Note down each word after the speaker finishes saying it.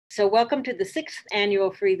So welcome to the 6th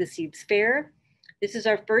annual Free the Seeds Fair. This is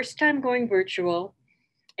our first time going virtual,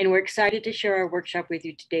 and we're excited to share our workshop with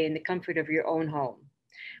you today in the comfort of your own home.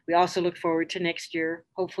 We also look forward to next year,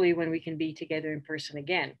 hopefully when we can be together in person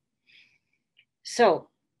again. So,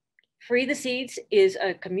 Free the Seeds is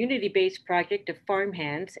a community-based project of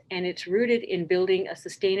farmhands, and it's rooted in building a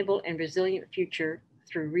sustainable and resilient future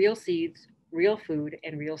through real seeds, real food,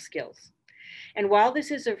 and real skills. And while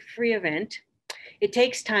this is a free event, it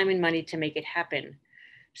takes time and money to make it happen.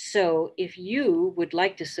 So if you would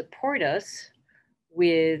like to support us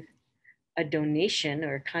with a donation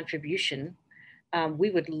or a contribution,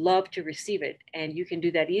 we would love to receive it. And you can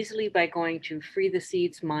do that easily by going to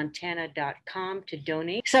freetheseedsmontana.com to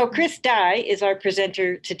donate. So Chris Dye is our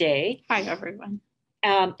presenter today. Hi, everyone.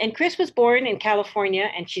 And Chris was born in California,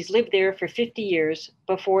 and she's lived there for 50 years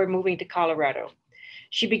before moving to Colorado.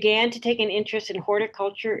 She began to take an interest in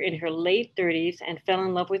horticulture in her late 30s and fell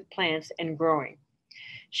in love with plants and growing.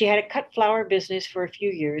 She had a cut flower business for a few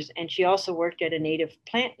years, and she also worked at a native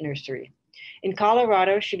plant nursery. In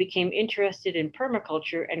Colorado, she became interested in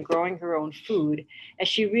permaculture and growing her own food as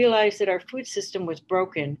she realized that our food system was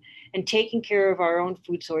broken and taking care of our own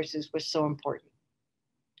food sources was so important.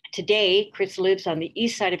 Today, Chris lives on the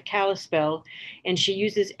east side of Kalispell, and she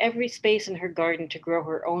uses every space in her garden to grow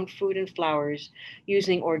her own food and flowers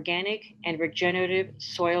using organic and regenerative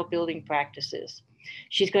soil building practices.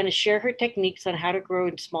 She's going to share her techniques on how to grow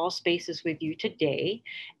in small spaces with you today,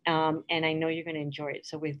 and I know you're going to enjoy it.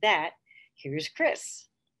 So with that, here's Chris.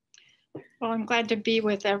 Well, I'm glad to be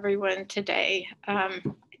with everyone today.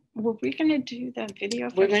 Were we going to do the video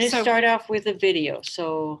first? We're going to start off with a video.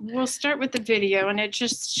 So we'll start with the video, and it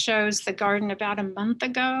just shows the garden about a month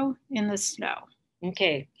ago in the snow.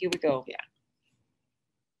 Okay, here we go. Yeah.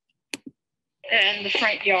 And the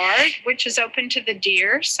front yard, which is open to the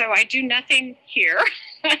deer. So I do nothing here,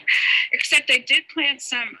 except I did plant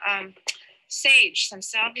some sage, some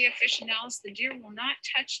Salvia officinalis. The deer will not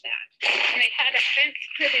touch that. And I had a fence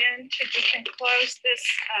put in to just enclose this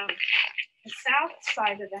the south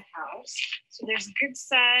side of the house. So there's good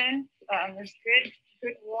sun, there's good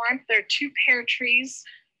warmth. There are 2 pear trees,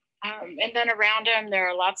 and then around them there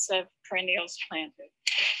are lots of perennials planted.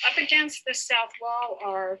 Up against the south wall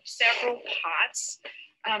are several pots.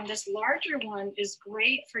 This larger one is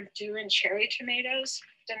great for doing cherry tomatoes.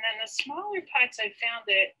 And then the smaller pots, I found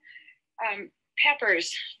that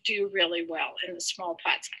peppers do really well in the small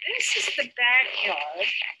pots. This is the backyard.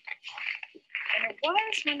 And it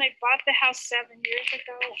was when I bought the house 7 years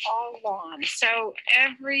ago, all lawn. So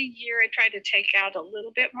every year I try to take out a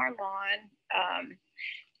little bit more lawn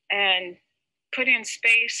and put in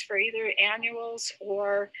space for either annuals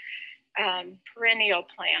or perennial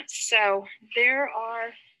plants. So there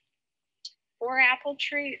are 3 apple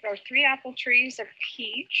trees, a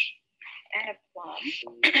peach, and a plum.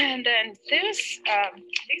 And then these are 5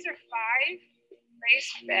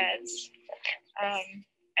 raised beds.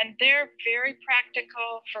 And they're very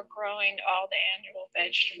practical for growing all the annual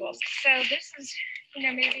vegetables. So this is,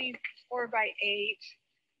 maybe 4 by 8.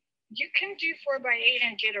 You can do 4 by 8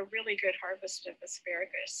 and get a really good harvest of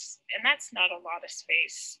asparagus. And that's not a lot of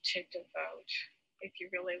space to devote if you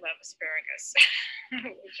really love asparagus,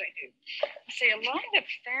 which I do. See, along the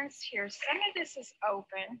fence here, some of this is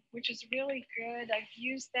open, which is really good. I've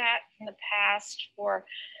used that in the past for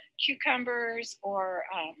cucumbers or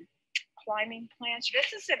climbing plants.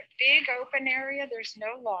 This is a big open area. There's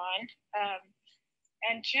no lawn.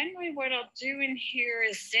 And generally what I'll do in here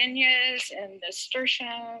is zinnias and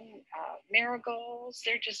nasturtium, marigolds.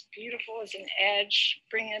 They're just beautiful as an edge,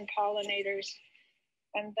 bring in pollinators.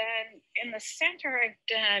 And then in the center, I've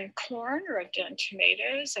done corn, or I've done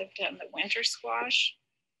tomatoes. I've done the winter squash.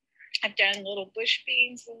 I've done little bush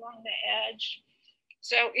beans along the edge.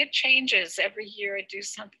 So it changes every year. I do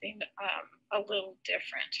something a little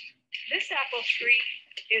different. This apple tree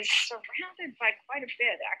is surrounded by quite a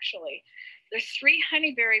bit, actually. There's 3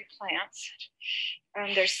 honeyberry plants.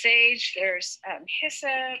 There's sage, there's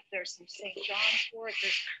hyssop, there's some St. John's wort,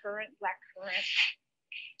 there's black currant.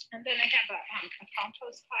 And then I have a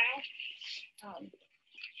compost pile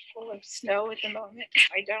full of snow at the moment.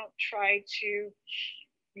 I don't try to,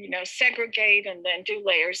 segregate and then do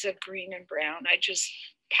layers of green and brown. I just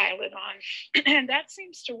pile it on, and that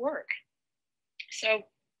seems to work. So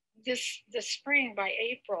this spring, by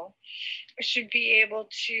April, I should be able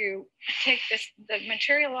to take the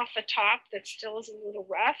material off the top that still is a little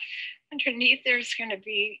rough. Underneath, there's going to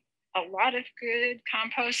be a lot of good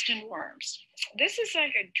compost and worms. This is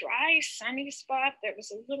like a dry, sunny spot that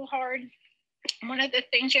was a little hard. One of the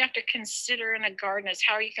things you have to consider in a garden is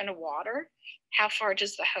how are you going to water? How far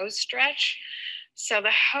does the hose stretch? So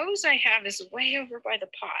the hose I have is way over by the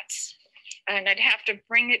pots, and I'd have to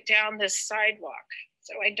bring it down this sidewalk.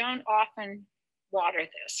 So I don't often water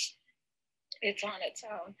this. It's on its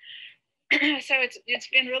own. So it's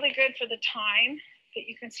been really good for the thyme that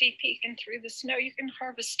you can see peeking through the snow. You can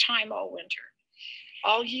harvest thyme all winter,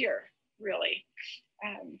 all year, really.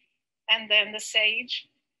 And then the sage.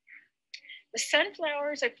 The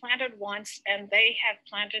sunflowers I planted once, and they have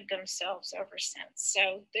planted themselves ever since.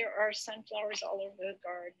 So there are sunflowers all over the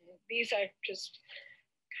garden. These I've just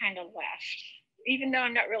kind of left. Even though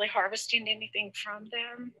I'm not really harvesting anything from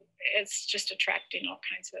them, it's just attracting all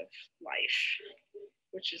kinds of life,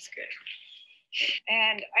 which is good.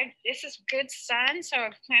 And this is good sun, so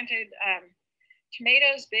I've planted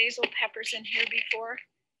tomatoes, basil, peppers in here before.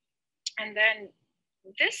 And then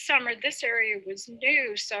this summer, this area was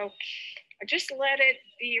new, so I just let it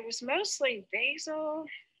be. It was mostly basil,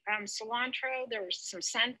 cilantro, there were some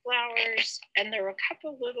sunflowers, and there were a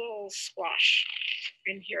couple little squash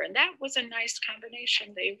in here. And that was a nice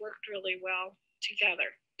combination. They worked really well together.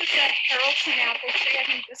 It's a Haralson apple tree. I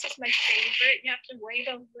think this is my favorite. You have to wait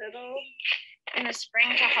a little in the spring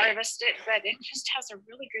to harvest it, but it just has a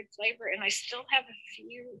really good flavor. And I still have a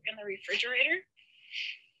few in the refrigerator.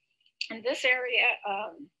 And this area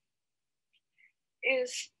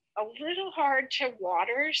is a little hard to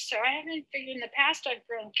water, so I haven't figured. In the past I've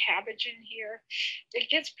grown cabbage in here. It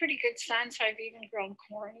gets pretty good sun, so I've even grown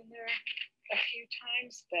corn in there a few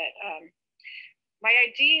times, but my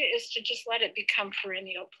idea is to just let it become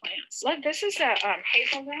perennial plants. Look, this is a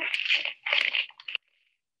hazelnut,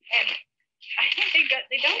 and I think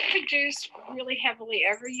they don't produce really heavily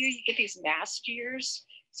every year. You get these mast years.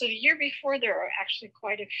 So the year before, there are actually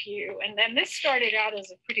quite a few. And then this started out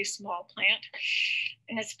as a pretty small plant,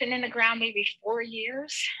 and it's been in the ground maybe 4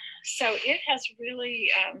 years. So it has really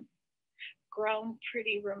grown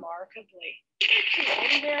pretty remarkably.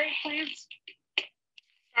 Elderberry plants.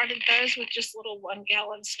 Started those with just little 1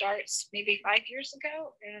 gallon starts maybe 5 years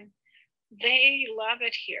ago, and they love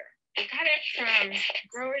it here. I got it from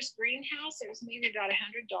Grower's Greenhouse. It was maybe about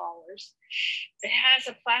 $100. It has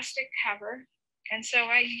a plastic cover. And so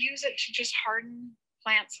I use it to just harden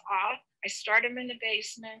plants off. I start them in the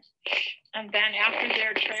basement, and then after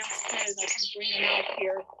they're transplanted, I can bring them out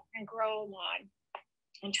here and grow them on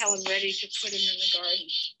until I'm ready to put them in the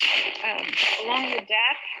garden. Along the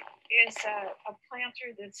deck is a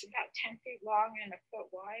planter that's about 10 feet long and a foot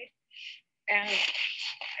wide. And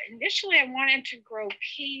initially I wanted to grow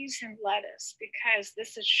peas and lettuce because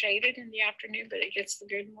this is shaded in the afternoon, but it gets the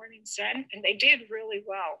good morning sun, and they did really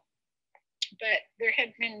well. But there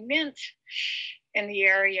had been mint in the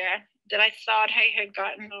area that I thought I had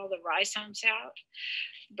gotten all the rhizomes out.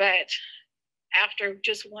 But after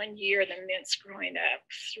just 1 year, the mint's growing up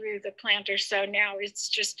through the planter. So now it's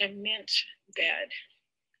just a mint bed.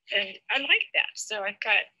 And I like that. So I've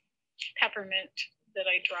got peppermint that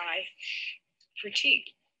I dry for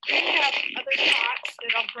tea. We have other pots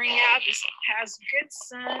that I'll bring out. This has good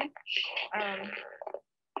sun.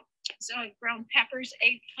 So I've grown peppers,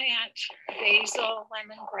 eggplant, basil,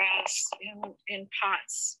 lemongrass in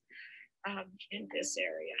pots in this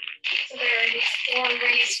area. So there are these 4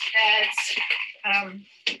 raised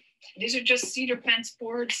beds. These are just cedar fence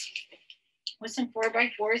boards with some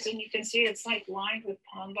 4x4s, and you can see it's like lined with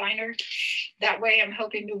palm binder. That way I'm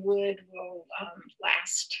hoping the wood will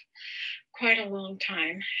last quite a long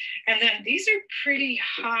time. And then these are pretty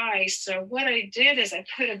high. So what I did is I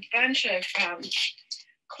put a bunch of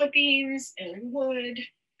clippings and wood,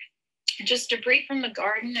 just debris from the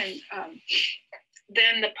garden, and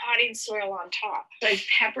then the potting soil on top. Like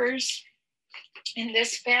peppers in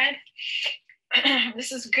this bed.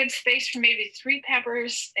 This is good space for maybe 3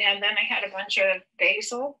 peppers, and then I had a bunch of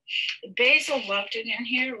basil. The basil loved it in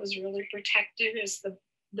here. It was really protected. It's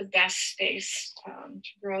the best space to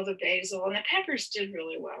grow the basil, and the peppers did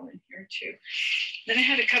really well in here too. Then I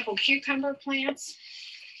had a couple cucumber plants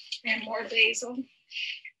and more basil.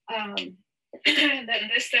 And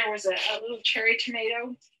then there was a little cherry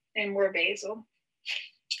tomato and more basil.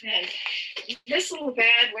 And this little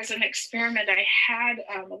bed was an experiment. I had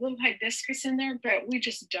a little hibiscus in there, but we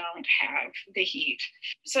just don't have the heat.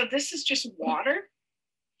 So this is just water.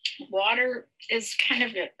 Water is kind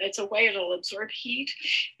of it's a way it'll absorb heat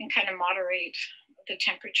and kind of moderate the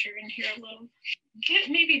temperature in here a little. Get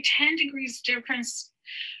maybe 10 degrees difference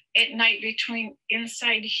at night between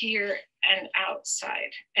inside here and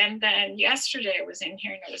outside. And then yesterday I was in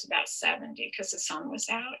here and it was about 70 because the sun was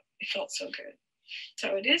out. It felt so good.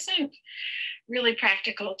 So it isn't really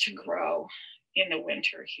practical to grow in the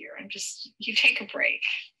winter here. You take a break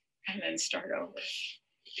and then start over.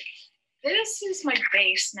 this is my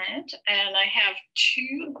basement, and I have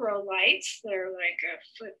 2 grow lights. They're like a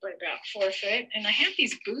foot by about 4 foot, and I have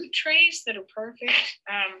these boot trays that are perfect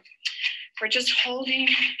for just holding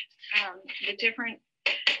the different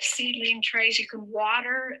seedling trays. You can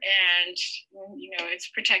water, and it's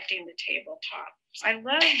protecting the tabletop. I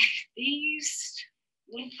love these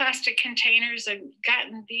little plastic containers. I've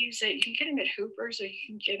gotten these. You can get them at Hooper's, or you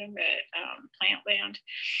can get them at Plantland,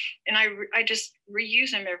 and I just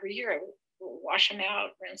reuse them every year. I wash them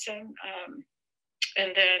out, rinse them,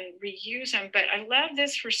 and then reuse them. But I love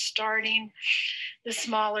this for starting the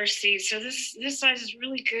smaller seeds. So this size is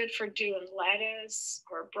really good for doing lettuce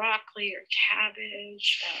or broccoli or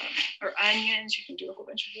cabbage or onions. You can do a whole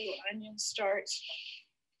bunch of little onion starts.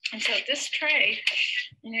 And so this tray,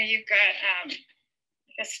 you've got, I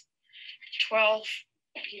guess, 12,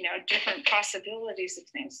 different possibilities of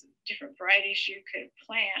things, different varieties you could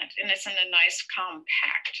plant. And it's in a nice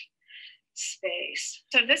compact space.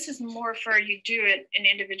 So this is more for you do an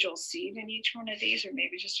individual seed in each one of these, or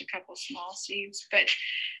maybe just a couple small seeds. But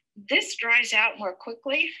this dries out more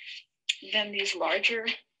quickly than these larger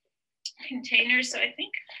containers. So I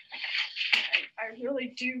think I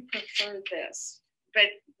really do prefer this. But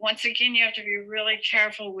once again, you have to be really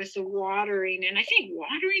careful with the watering. And I think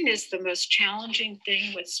watering is the most challenging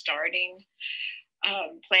thing with starting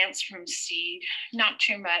plants from seed. Not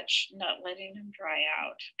too much, not letting them dry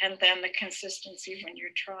out. And then the consistency when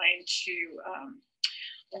you're trying to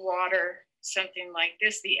water something like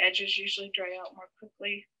this, the edges usually dry out more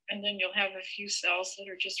quickly. And then you'll have a few cells that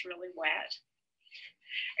are just really wet.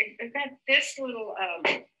 I've got this little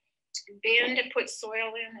bin to put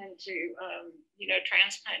soil in and to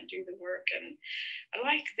transplant and do the work. And I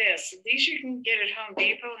like this. These you can get at Home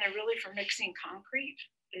Depot, and they're really for mixing concrete,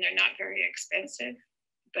 and they're not very expensive,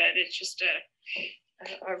 but it's just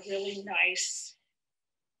a really nice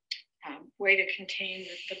way to contain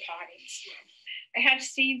the pottings. I have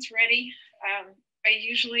seeds ready. I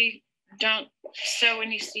usually don't sow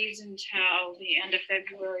any seeds until the end of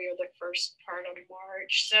February or the first part of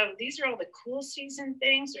March. So these are all the cool season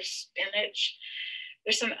things. There's spinach,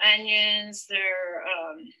 there's some onions, there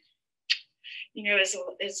is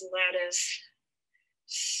lettuce.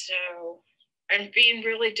 So I'm being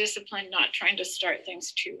really disciplined, not trying to start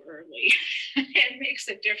things too early. It makes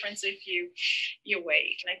a difference if you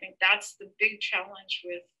wait. And I think that's the big challenge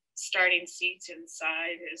with starting seeds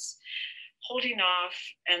inside, is holding off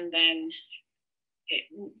and then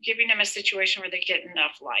giving them a situation where they get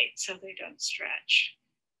enough light so they don't stretch.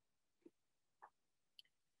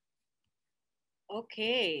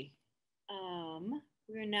 Okay,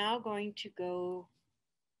 we're now going to go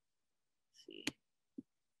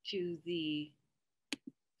to the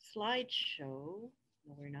slideshow.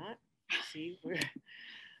 No, we're not. Let's see, we're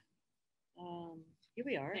here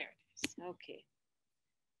we are. There it is. Okay.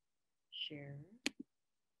 Share.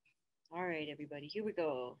 All right, everybody, here we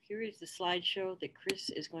go. Here is the slideshow that Chris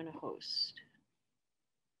is going to host.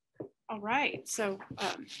 All right, so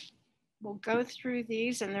we'll go through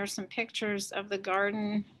these, and there's some pictures of the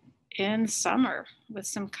garden in summer with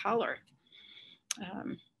some color.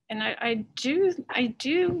 And I do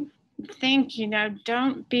think,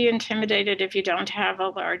 don't be intimidated if you don't have a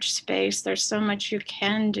large space. There's so much you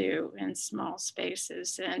can do in small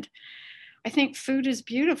spaces. And I think food is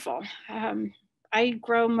beautiful. I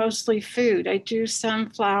grow mostly food. I do some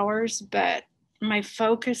flowers, but my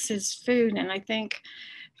focus is food. And I think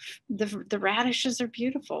the radishes are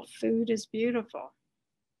beautiful. Food is beautiful.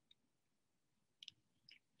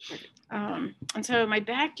 And so my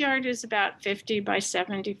backyard is about 50 by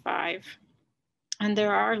 75. And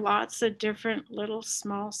there are lots of different little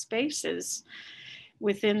small spaces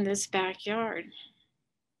within this backyard.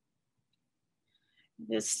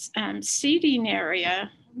 This seeding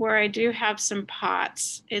area where I do have some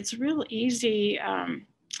pots, it's real easy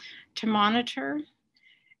to monitor.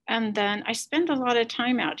 And then I spend a lot of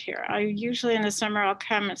time out here. I usually in the summer, I'll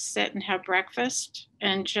come and sit and have breakfast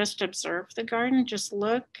and just observe the garden, just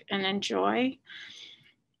look and enjoy.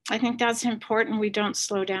 I think that's important. We don't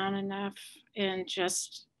slow down enough and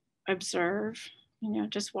just observe,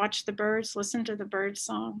 just watch the birds, listen to the bird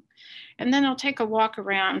song. And then I'll take a walk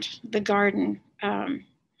around the garden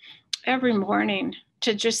every morning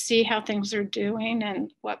to just see how things are doing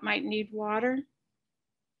and what might need water.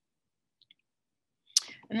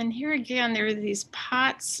 And then here again, there are these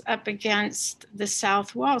pots up against the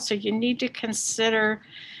south wall. So you need to consider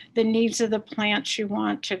the needs of the plants you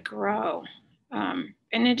want to grow.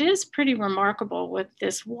 And it is pretty remarkable with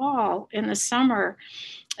this wall in the summer.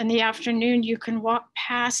 In the afternoon, you can walk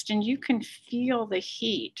past and you can feel the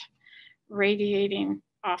heat radiating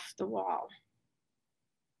off the wall.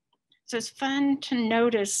 So it's fun to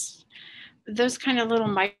notice those kind of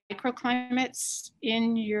little microclimates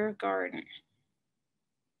in your garden.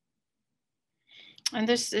 And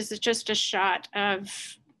this is just a shot of,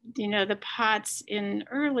 you know, the pots in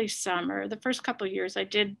early summer. The first couple of years I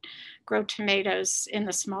did grow tomatoes in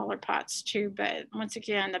the smaller pots too, but once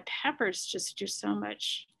again, the peppers just do so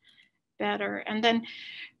much better. And then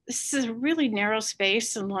this is a really narrow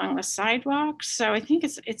space along the sidewalk. So I think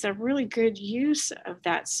it's a really good use of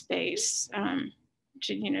that space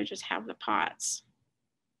to, you know, just have the pots.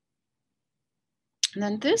 And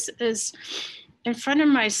then this is in front of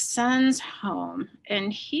my son's home,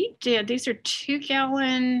 and he did, these are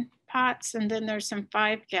 2-gallon pots, and then there's some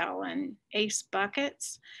 5-gallon Ace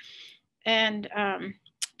buckets. And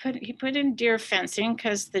he put in deer fencing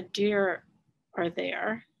because the deer are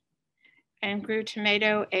there, and grew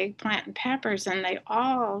tomato, eggplant, and peppers, and they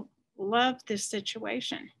all loved this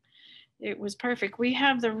situation. It was perfect. We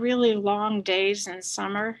have the really long days in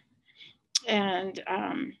summer, and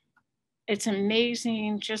it's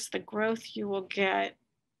amazing just the growth you will get,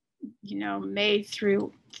 you know, May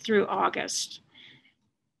through August.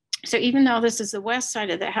 So even though this is the west side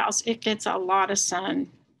of the house, it gets a lot of sun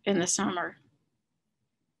in the summer.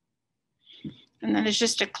 And then it's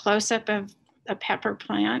just a close-up of a pepper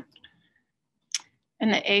plant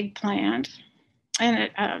and the eggplant. And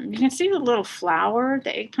it, you can see the little flower,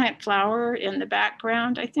 the eggplant flower in the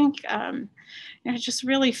background. I think it's just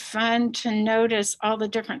really fun to notice all the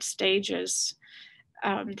different stages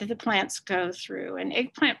that the plants go through. And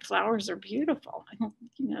eggplant flowers are beautiful. I think,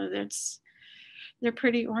 you know, they're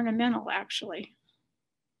pretty ornamental actually.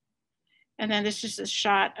 And then this is a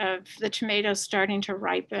shot of the tomatoes starting to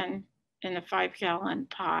ripen in the 5-gallon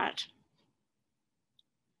pot.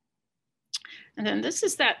 And then this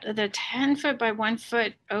is the 10-foot by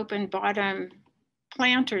 1-foot open bottom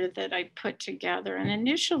planter that I put together. And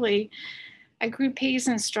initially I grew peas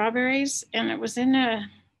and strawberries, and it was in a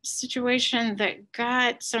situation that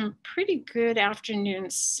got some pretty good afternoon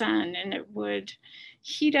sun, and it would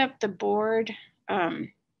heat up the board along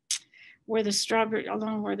where the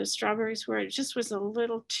strawberries were. It just was a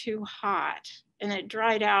little too hot, and it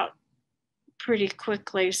dried out pretty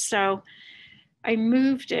quickly. So I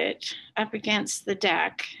moved it up against the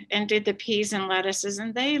deck and did the peas and lettuces,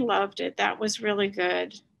 and they loved it. That was really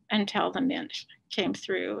good until the mint came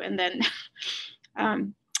through. And then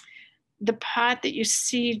the pot that you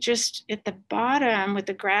see just at the bottom with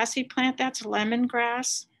the grassy plant, that's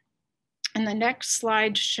lemongrass. And the next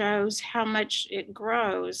slide shows how much it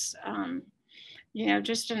grows, you know,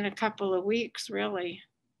 just in a couple of weeks, really.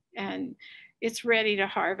 And it's ready to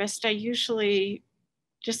harvest. I usually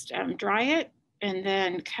just dry it and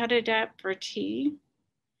then cut it up for tea.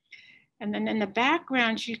 And then in the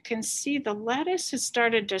background, you can see the lettuce has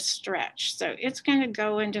started to stretch. So it's going to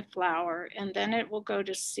go into flower, and then it will go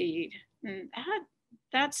to seed. And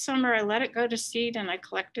that summer, I let it go to seed, and I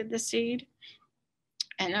collected the seed.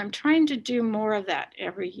 And I'm trying to do more of that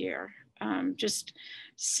every year. Just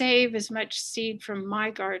save as much seed from my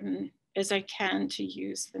garden as I can to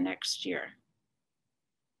use the next year.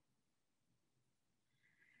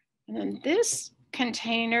 And then this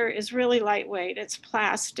container is really lightweight. It's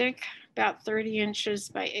plastic, about 30 inches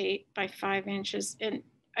by 8 by 5 inches. And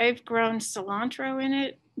I've grown cilantro in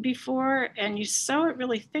it before, and you sow it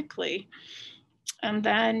really thickly. And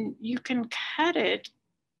then you can cut it,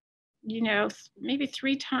 you know, maybe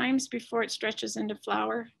 3 times before it stretches into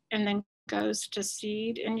flower and then goes to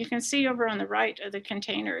seed. And you can see over on the right of the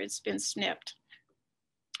container, it's been snipped.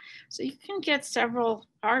 So you can get several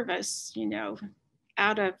harvests, you know,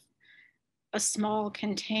 out of a small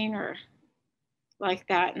container like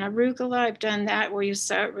that. And arugula, I've done that where you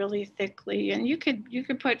sow it really thickly, and you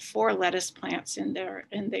could put 4 lettuce plants in there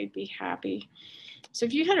and they'd be happy. So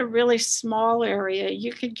if you had a really small area,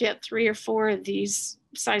 you could get 3 or 4 of these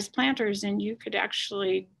size planters, and you could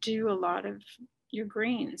actually do a lot of your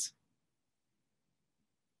greens.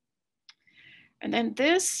 And then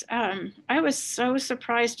this, I was so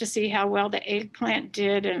surprised to see how well the eggplant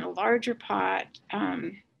did in a larger pot.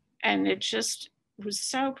 And it just was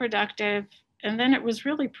so productive. And then it was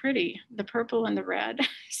really pretty, the purple and the red.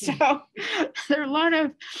 So there are a lot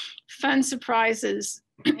of fun surprises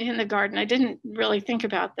in the garden. I didn't really think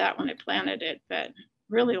about that when I planted it, but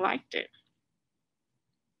really liked it.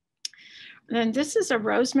 And then this is a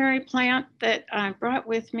rosemary plant that I brought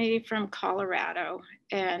with me from Colorado.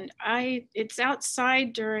 And it's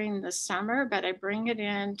outside during the summer, but I bring it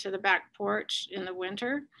in to the back porch in the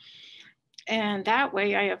winter. And that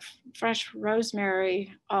way I have fresh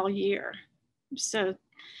rosemary all year. So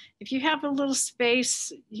if you have a little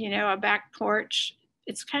space, you know, a back porch,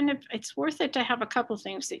 it's worth it to have a couple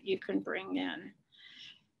things that you can bring in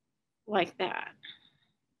like that.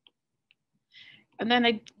 And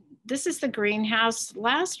then this is the greenhouse.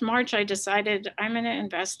 Last March, I decided I'm going to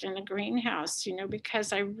invest in a greenhouse,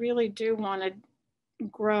 because I really do want to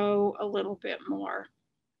grow a little bit more.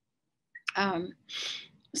 And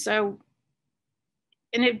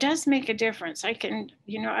it does make a difference. I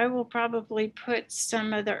will probably put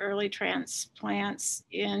some of the early transplants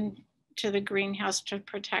into the greenhouse to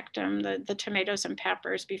protect them, the tomatoes and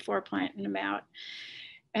peppers, before planting them out.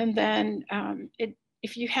 And then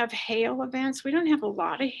if you have hail events, we don't have a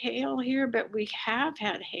lot of hail here, but we have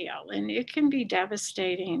had hail, and it can be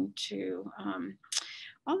devastating to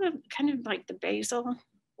all the kind of like the basil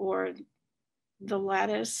or the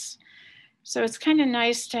lettuce. So it's kind of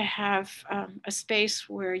nice to have a space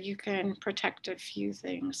where you can protect a few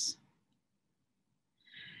things.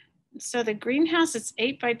 So the greenhouse, it's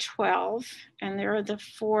 8 by 12, and there are the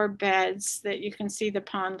 4 beds that you can see the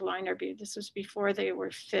pond liner. This was before they were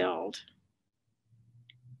filled.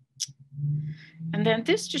 And then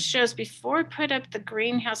this just shows before I put up the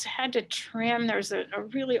greenhouse, I had to trim. There's a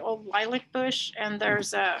really old lilac bush, and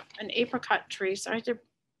there's an apricot tree. So I had to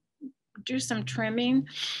do some trimming.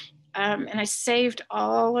 And I saved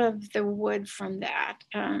all of the wood from that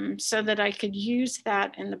so that I could use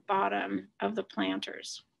that in the bottom of the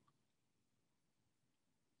planters.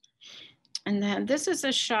 And then this is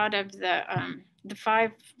a shot of the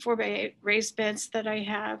 4x8 raised beds that I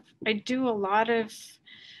have. I do a lot of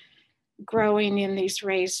growing in these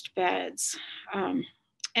raised beds. And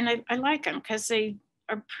I like them because they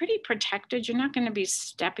are pretty protected. You're not going to be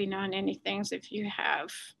stepping on anything if you have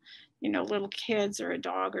little kids or a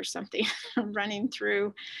dog or something running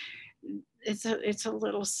through. It's a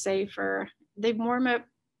little safer. They warm up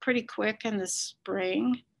pretty quick in the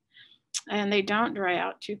spring, and they don't dry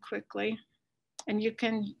out too quickly. And you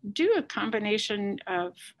can do a combination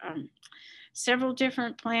of several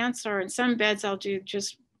different plants, or in some beds I'll do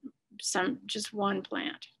just one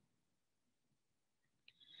plant.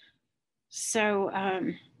 So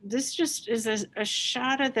this just is a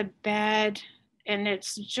shot of the bed, and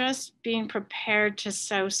it's just being prepared to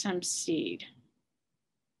sow some seed.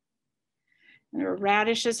 And there are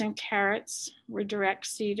radishes and carrots were direct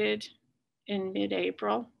seeded in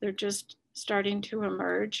mid-April. They're just starting to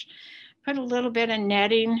emerge. Put a little bit of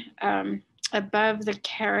netting above the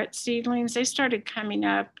carrot seedlings. They started coming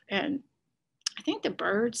up, and I think the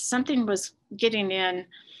birds, something was getting in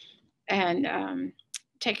and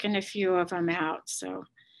taking a few of them out. So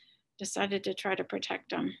decided to try to protect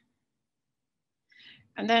them.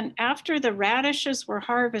 And then after the radishes were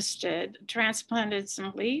harvested, transplanted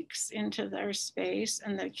some leeks into their space,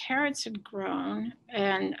 and the carrots had grown.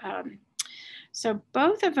 And so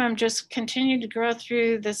both of them just continued to grow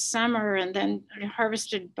through the summer, and then I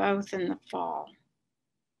harvested both in the fall.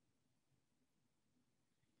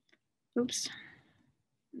 Oops.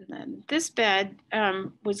 And then this bed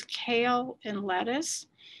was kale and lettuce.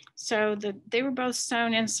 So they were both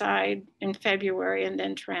sown inside in February and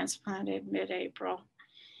then transplanted mid-April.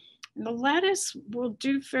 And the lettuce will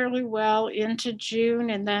do fairly well into June,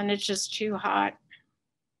 and then it's just too hot,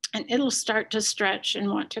 and it'll start to stretch and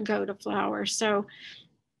want to go to flower. So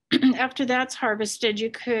after that's harvested,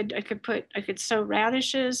 I could sow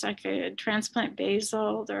radishes, I could transplant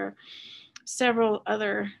basil. There are several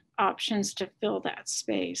other options to fill that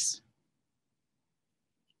space.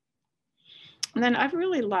 And then I've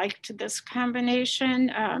really liked this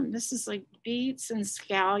combination. This is like beets and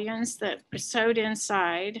scallions that are sowed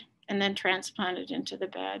inside and then transplanted into the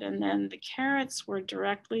bed. And then the carrots were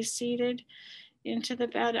directly seeded into the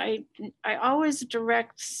bed. I always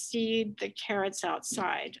direct seed the carrots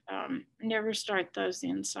outside, never start those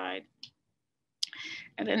inside.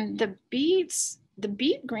 And then the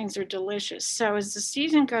beet greens are delicious. So as the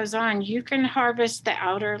season goes on, you can harvest the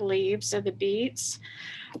outer leaves of the beets,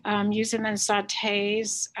 use them in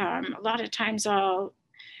sautés. A lot of times I'll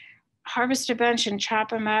harvest a bunch and chop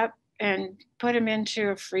them up and put them into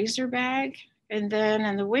a freezer bag. And then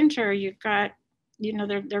in the winter, you've got,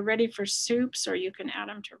 they're ready for soups, or you can add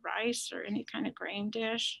them to rice or any kind of grain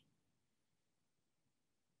dish.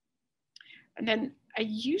 And then I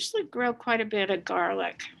usually grow quite a bit of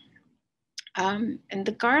garlic. And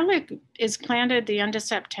the garlic is planted the end of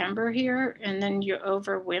September here, and then you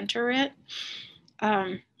overwinter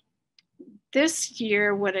it. This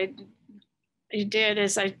year, what I did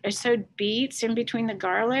is I sowed beets in between the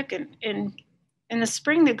garlic, and in the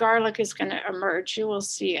spring, the garlic is going to emerge. You will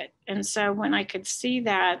see it. And so when I could see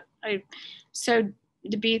that, I sowed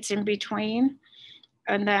the beets in between.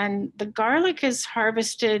 And then the garlic is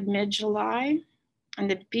harvested mid-July. And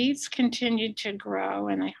the beets continued to grow,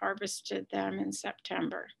 and I harvested them in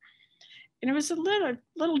September. And it was a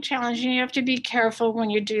little challenging. You have to be careful when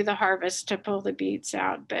you do the harvest to pull the beets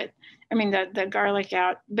out, but I mean the garlic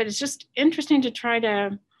out. But it's just interesting to try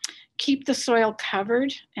to keep the soil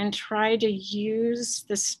covered and try to use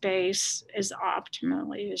the space as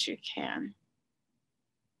optimally as you can.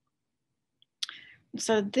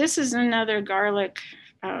 So this is another garlic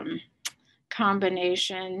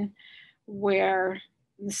combination where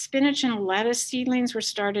the spinach and lettuce seedlings were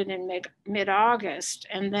started in mid-August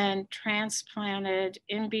and then transplanted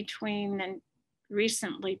in between and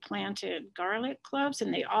recently planted garlic cloves,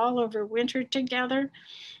 and they all overwintered together.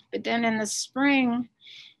 But then in the spring,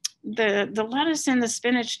 the lettuce and the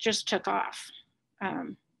spinach just took off.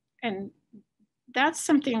 And that's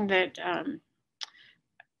something that,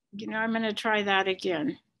 you know, I'm gonna try that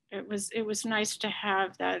again. It was nice to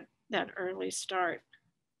have that early start.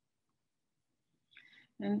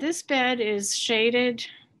 And this bed is shaded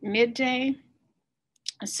midday.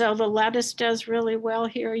 So the lettuce does really well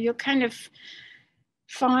here. You'll kind of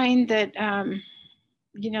find that,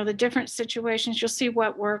 you know, the different situations, you'll see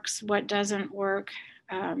what works, what doesn't work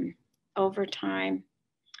over time.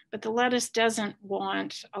 But the lettuce doesn't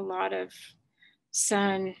want a lot of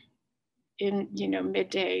sun in, you know,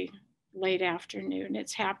 midday, late afternoon.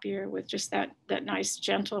 It's happier with just that nice,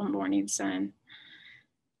 gentle morning sun.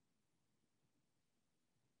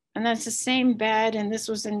 And that's the same bed, and this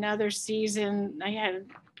was another season. I had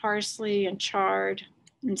parsley and chard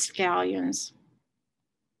and scallions.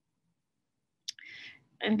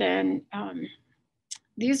 And then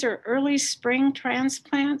these are early spring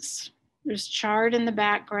transplants. There's chard in the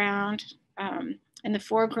background. In the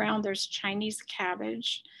foreground, there's Chinese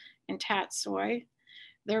cabbage and tatsoi.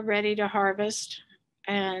 They're ready to harvest.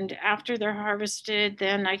 And after they're harvested,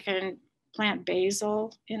 then I can plant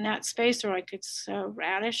basil in that space, or I could sow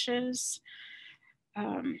radishes.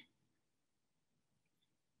 On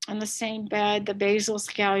the same bed, the basil,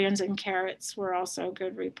 scallions, and carrots were also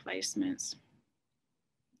good replacements.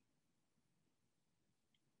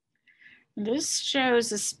 This shows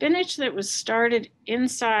the spinach that was started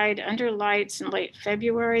inside under lights in late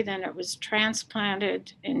February, then it was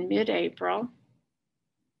transplanted in mid-April.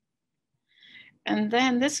 And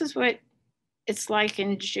then this is what it's like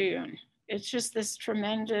in June. It's just this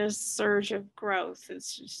tremendous surge of growth.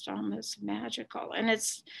 It's just almost magical. And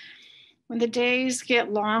it's when the days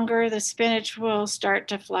get longer, the spinach will start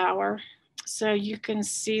to flower. So you can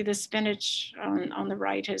see the spinach on the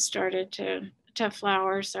right has started to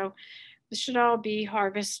flower. So this should all be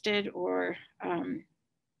harvested, or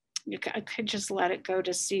I could just let it go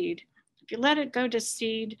to seed. If you let it go to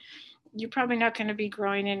seed, you're probably not going to be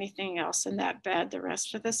growing anything else in that bed the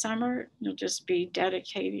rest of the summer. You'll just be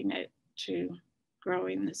dedicating it to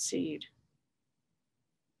growing the seed.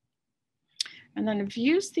 And then I've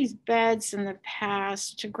used these beds in the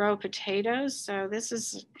past to grow potatoes. So this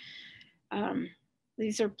is,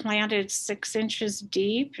 these are planted 6 inches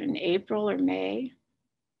deep in April or May.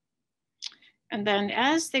 And then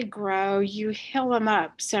as they grow, you hill them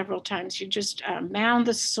up several times. You just mound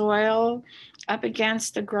the soil up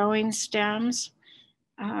against the growing stems.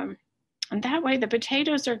 And that way the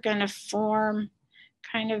potatoes are gonna form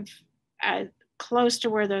kind of close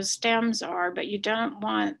to where those stems are, but you don't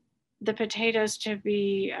want the potatoes to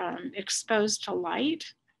be exposed to light,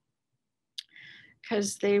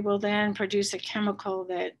 because they will then produce a chemical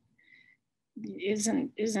that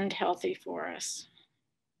isn't healthy for us.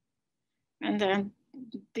 And then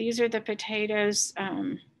these are the potatoes,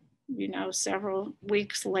 you know, several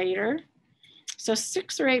weeks later. So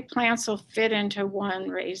 6 or 8 plants will fit into one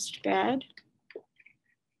raised bed.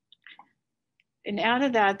 And out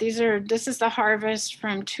of that, this is the harvest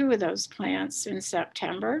from 2 of those plants in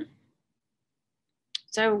September.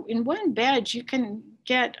 So in one bed, you can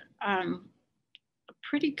get a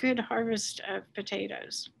pretty good harvest of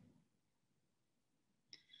potatoes.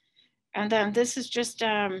 And then this is just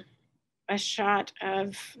a shot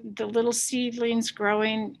of the little seedlings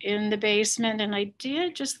growing in the basement. And I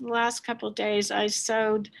did just the last couple of days, I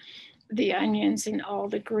sowed the onions and all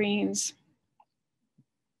the greens.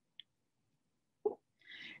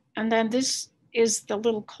 And then this is the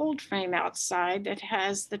little cold frame outside that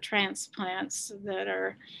has the transplants that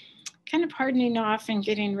are kind of hardening off and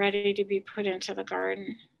getting ready to be put into the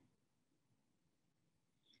garden.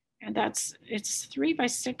 And it's 3 by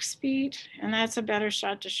 6 feet. And that's a better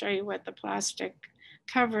shot to show you what the plastic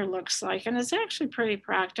cover looks like. And it's actually pretty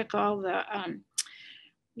practical. The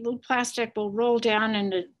little plastic will roll down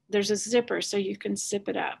and there's a zipper so you can zip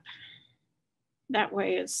it up. That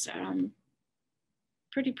way it's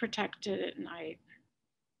pretty protected at night.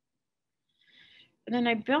 And then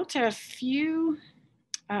I built a few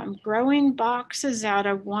growing boxes out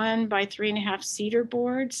of 1 by 3.5 cedar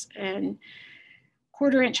boards and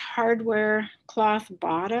 1/4-inch hardware cloth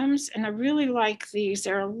bottoms. And I really like these.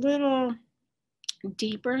 They're a little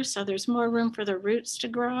deeper, so there's more room for the roots to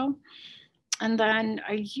grow. And then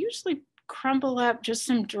I usually crumble up just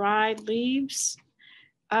some dried leaves,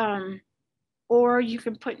 or you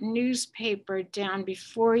can put newspaper down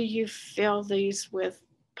before you fill these with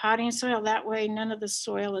potting soil. That way none of the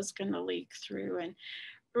soil is going to leak through. And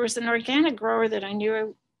there was an organic grower that I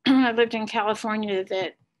knew I lived in California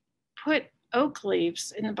that put oak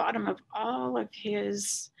leaves in the bottom of all of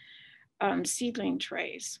his seedling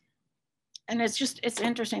trays. And it's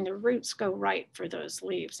interesting, the roots go right for those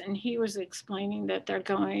leaves. And he was explaining that they're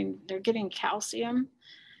getting calcium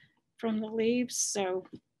from the leaves. So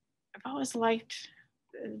I've always liked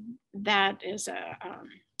that as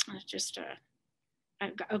just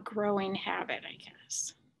a growing habit, I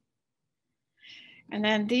guess. And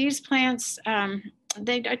then these plants, I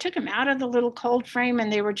took them out of the little cold frame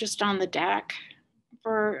and they were just on the deck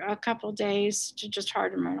for a couple days to just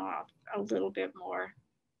harden them off a little bit more.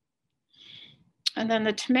 And then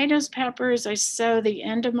the tomatoes, peppers, I sow the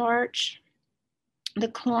end of March. The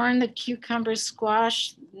corn, the cucumber,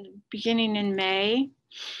 squash, beginning in May.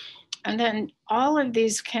 And then all of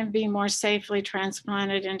these can be more safely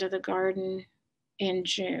transplanted into the garden in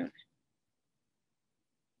June.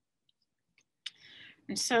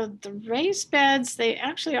 And so the raised beds, they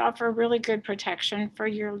actually offer really good protection for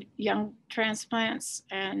your young transplants,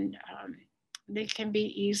 and they can be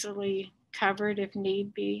easily covered if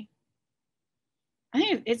need be. I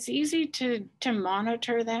think it's easy to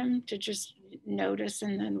monitor them, to just notice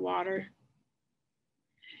and then water.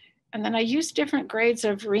 And then I use different grades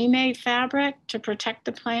of remade fabric to protect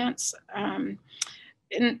the plants.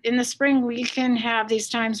 In the spring, we can have these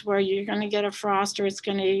times where you're going to get a frost, or it's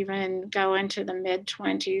going to even go into the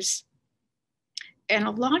mid-20s. And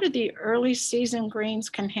a lot of the early season greens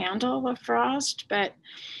can handle a frost, but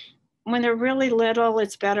when they're really little,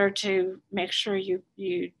 it's better to make sure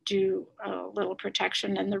you do a little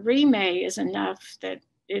protection. And the remade is enough that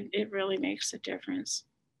it really makes a difference.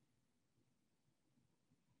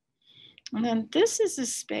 And then this is a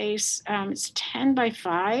space, it's 10 by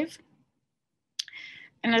 5.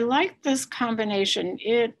 And I like this combination.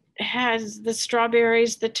 It has the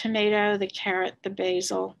strawberries, the tomato, the carrot, the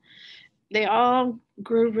basil. They all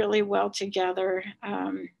grew really well together.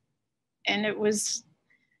 And it was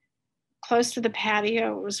close to the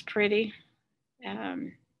patio. It was pretty.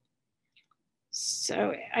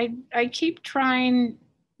 So I keep trying,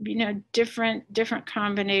 different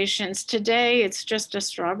combinations. Today it's just a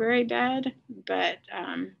strawberry bed, but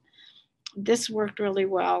this worked really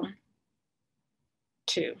well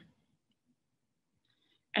too.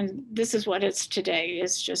 And this is what it's today,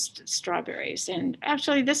 is just strawberries. And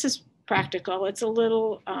actually this is practical. It's a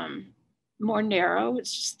little more narrow.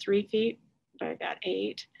 It's just 3 feet by about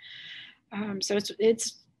 8. So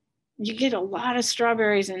you get a lot of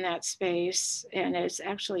strawberries in that space, and it's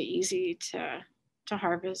actually easy to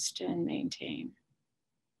harvest and maintain.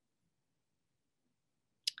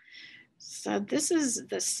 So this is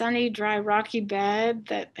the sunny, dry, rocky bed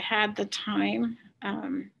that had the thyme,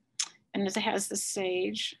 and it has the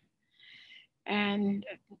sage. And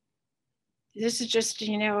this is just,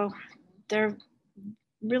 they're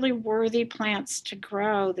really worthy plants to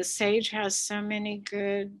grow. The sage has so many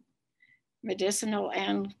good medicinal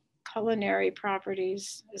and culinary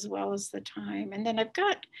properties, as well as the thyme. And then I've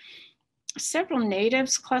got several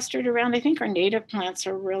natives clustered around. I think our native plants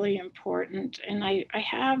are really important. And I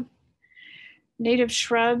have native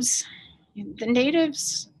shrubs. The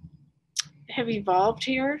natives have evolved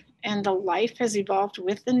here, and the life has evolved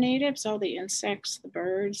with the natives, all the insects, the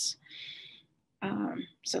birds.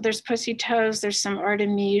 So there's pussy toes, there's some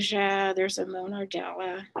artemisia, there's a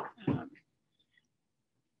monardella.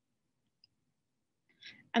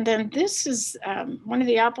 And then this is one of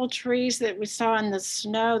the apple trees that we saw in the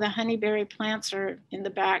snow. The honeyberry plants are in the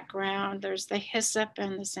background. There's the hyssop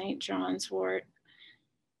and the St. John's wort.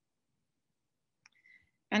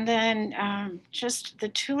 And then just the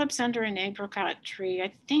tulips under an apricot tree.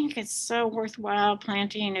 I think it's so worthwhile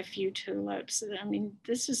planting a few tulips. I mean,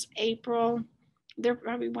 this is April. They're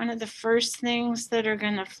probably one of the first things that are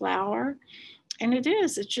going to flower. And it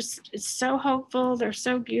is, it's so hopeful. They're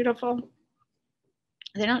so beautiful.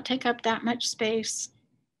 They don't take up that much space.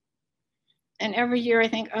 And every year I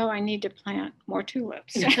think, oh, I need to plant more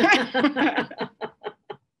tulips.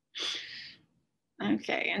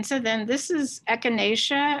 Okay, and so then this is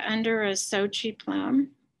echinacea under a Sochi plum.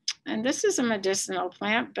 And this is a medicinal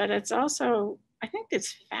plant, but it's also I think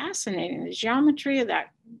it's fascinating. The geometry of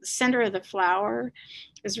that center of the flower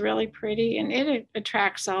is really pretty, and it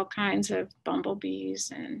attracts all kinds of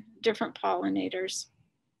bumblebees and different pollinators.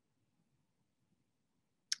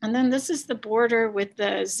 And then this is the border with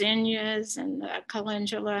the zinnias and the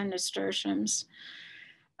calendula and nasturtiums.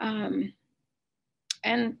 And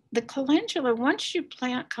the calendula, once you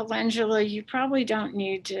plant calendula, you probably don't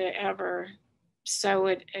need to ever sow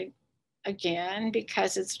it again,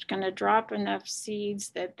 because it's going to drop enough seeds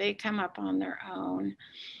that they come up on their own.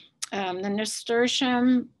 The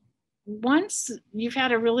nasturtium, once you've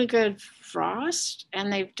had a really good frost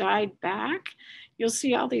and they've died back, you'll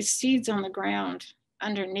see all these seeds on the ground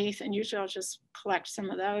underneath, and usually I'll just collect some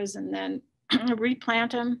of those and then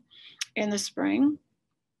replant them in the spring.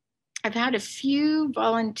 I've had a few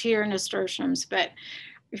volunteer nasturtiums, but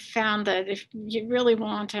we found that if you really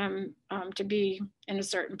want them to be in a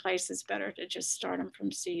certain place, it's better to just start them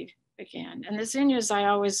from seed again. And the zinnias, I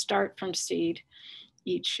always start from seed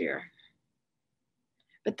each year.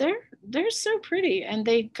 But they're so pretty, and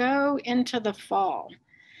they go into the fall.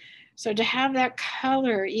 So to have that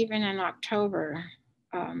color even in October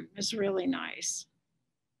is really nice.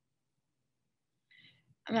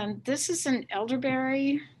 And then this is an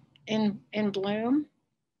elderberry in bloom.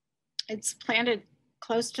 It's planted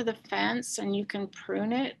close to the fence, and you can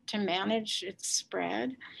prune it to manage its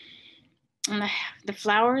spread. And the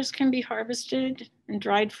flowers can be harvested and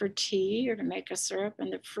dried for tea or to make a syrup,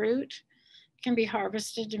 and the fruit can be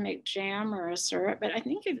harvested to make jam or a syrup. But I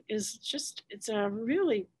think it's a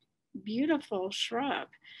really beautiful shrub.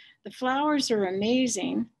 The flowers are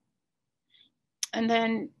amazing. And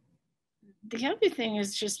then the other thing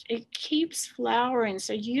is just it keeps flowering.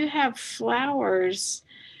 So you have flowers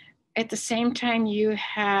at the same time you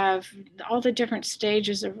have all the different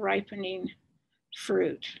stages of ripening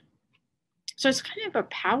fruit. So it's kind of a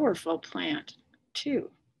powerful plant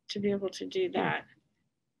too, to be able to do that.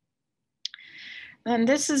 And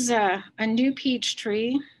this is a new peach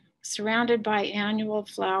tree surrounded by annual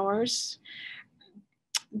flowers.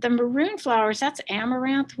 The maroon flowers, that's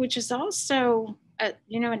amaranth, which is also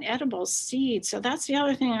an edible seed. So that's the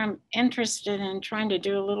other thing I'm interested in trying to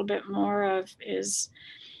do a little bit more of, is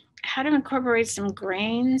how to incorporate some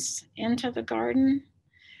grains into the garden.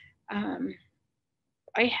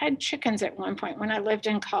 I had chickens at one point when I lived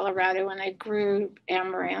in Colorado, and I grew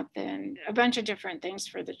amaranth and a bunch of different things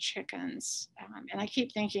for the chickens. And I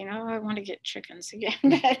keep thinking, oh, I want to get chickens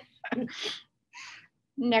again, but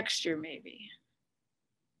next year maybe.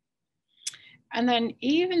 And then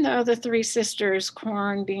even though the three sisters,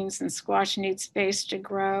 corn, beans, and squash, need space to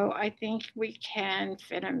grow, I think we can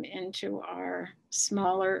fit them into our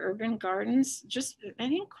smaller urban gardens. I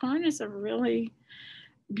think corn is a really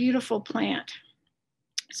beautiful plant.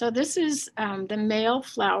 So this is the male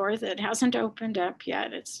flower that hasn't opened up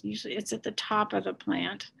yet. It's at the top of the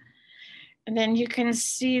plant. And then you can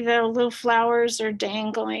see the little flowers are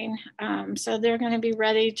dangling. So they're going to be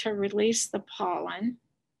ready to release the pollen.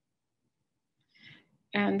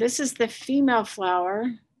 And this is the female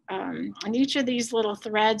flower. And each of these little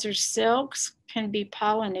threads or silks can be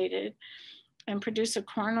pollinated and produce a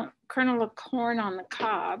kernel of corn on the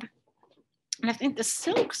cob. And I think the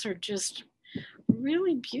silks are just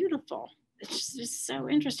really beautiful. It's just so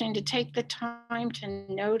interesting to take the time to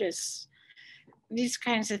notice these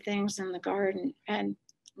kinds of things in the garden. And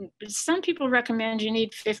some people recommend you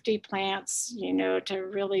need 50 plants, to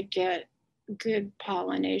really get good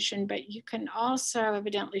pollination, but you can also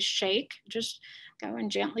evidently just go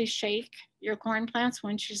and gently shake your corn plants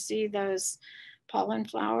once you see those pollen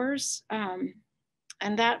flowers.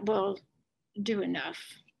 And that will do enough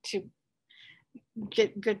to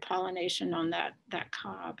get good pollination on that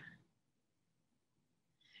cob.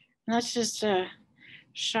 And that's just a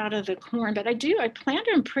shot of the corn, but I plant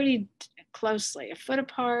them pretty closely, a foot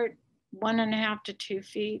apart, 1.5 to 2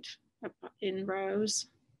 feet in rows.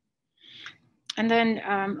 And then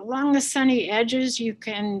along the sunny edges, you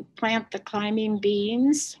can plant the climbing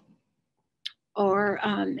beans, or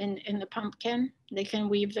in the pumpkin, they can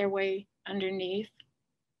weave their way underneath.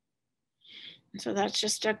 And so that's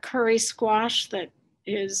just a curry squash that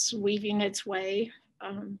is weaving its way.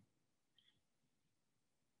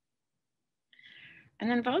 And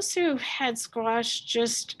then I've also had squash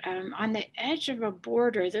just on the edge of a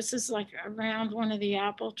border. This is like around one of the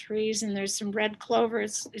apple trees, and there's some red clover.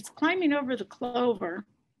 It's climbing over the clover,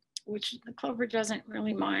 which the clover doesn't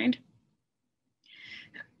really mind.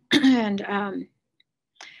 And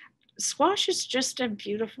squash is just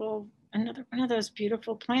another one of those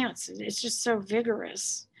beautiful plants. It's just so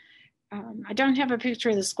vigorous. I don't have a picture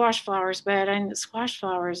of the squash flowers, but the squash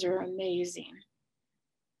flowers are amazing.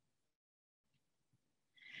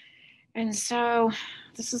 And so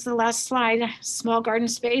this is the last slide. Small garden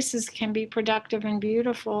spaces can be productive and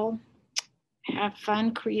beautiful. Have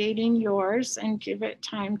fun creating yours and give it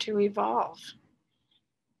time to evolve.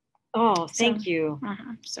 Oh, thank you.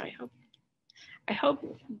 So I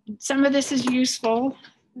hope some of this is useful,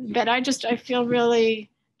 but I feel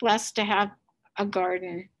really blessed to have a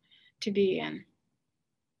garden to be in.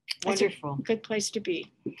 Wonderful. It's a good place to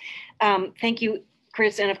be. Thank you,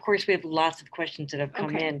 Chris. And of course, we have lots of questions that have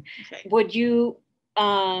come in. Okay. Would you,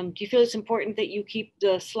 do you feel it's important that you keep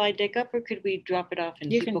the slide deck up, or could we drop it off and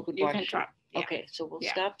people could watch? You can drop. Yeah. Okay, so we'll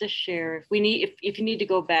stop the share. If we need, if you need to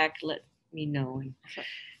go back, let me know.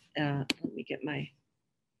 And let me get my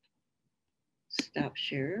stop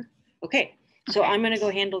share. Okay, so I'm going to go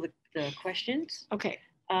handle the questions. Okay.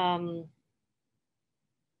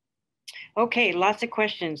 Okay, lots of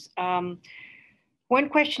questions. One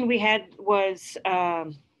question we had was,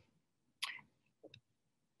 I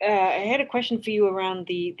had a question for you around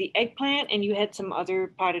the eggplant, and you had some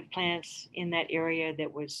other potted plants in that area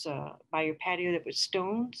that was by your patio that was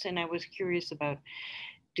stones. And I was curious about,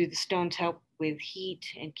 do the stones help with heat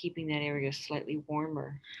and keeping that area slightly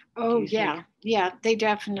warmer? Oh, yeah. Yeah, they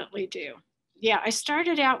definitely do. Yeah, I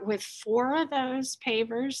started out with 4 of those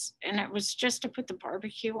pavers, and it was just to put the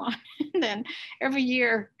barbecue on. And then every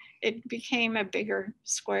year it became a bigger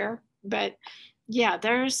square. But yeah,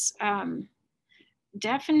 there's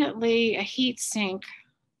definitely a heat sink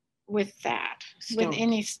with that,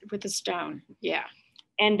 with the stone. Yeah.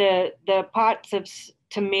 And the pots of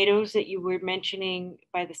tomatoes that you were mentioning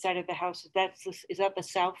by the side of the house, is that the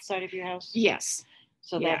south side of your house? Yes.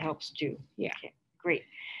 So that helps too. Yeah. Okay, great.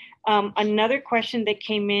 Another question that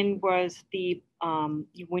came in was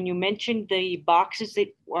when you mentioned the boxes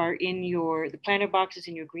that are in the planter boxes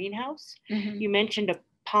in your greenhouse, you mentioned a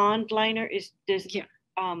pond liner.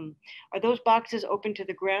 Are those boxes open to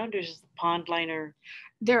the ground, or is the pond liner?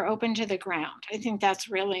 They're open to the ground. I think that's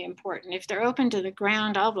really important. If they're open to the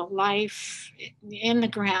ground, all the life in the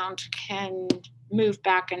ground can move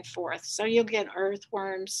back and forth. So you'll get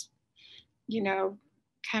earthworms,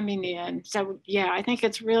 coming in. So yeah, I think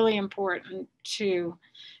it's really important to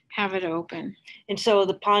have it open. And so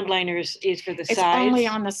the pond liner is for the sides? It's only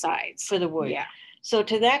on the sides. For the wood. Yeah. So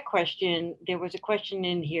to that question, there was a question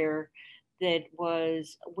in here that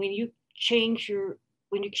was, when you change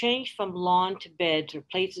from lawn to beds or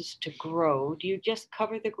places to grow, do you just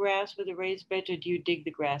cover the grass with a raised bed, or do you dig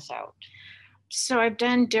the grass out? So I've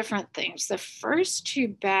done different things. The first 2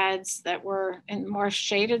 beds that were in more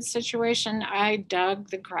shaded situation, I dug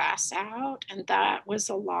the grass out, and that was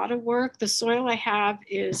a lot of work. The soil I have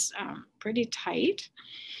is pretty tight.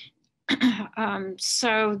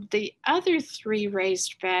 So the other 3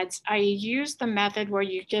 raised beds, I use the method where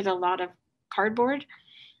you get a lot of cardboard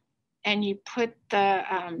and you put the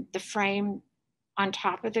frame on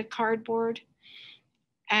top of the cardboard.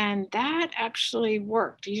 And that actually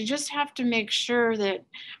worked. You just have to make sure that,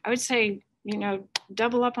 I would say,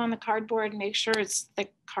 double up on the cardboard, make sure it's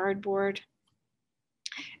thick cardboard.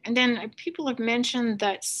 And then people have mentioned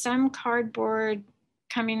that some cardboard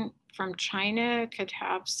coming from China could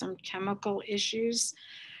have some chemical issues.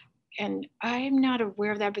 And I'm not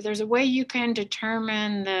aware of that, but there's a way you can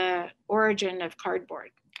determine the origin of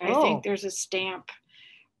cardboard. I think there's a stamp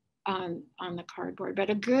on the cardboard, but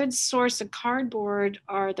a good source of cardboard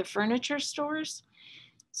are the furniture stores.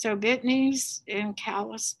 So Bitney's in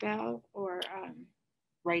Kalispell, or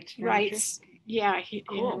Wright's, yeah,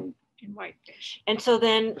 cool. in Whitefish. And so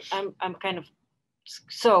then I'm kind of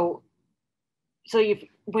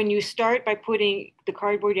when you start by putting the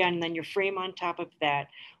cardboard down and then your frame on top of that,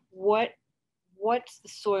 what's the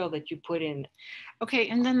soil that you put in? Okay,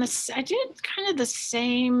 and then I did kind of the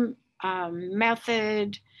same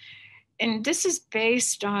method, and this is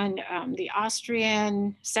based on the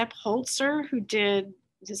Austrian Sepp Holzer, who did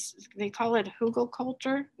this. They call it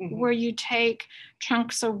hugelkultur, where you take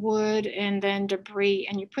chunks of wood and then debris,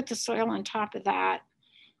 and you put the soil on top of that,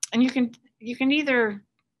 and you can either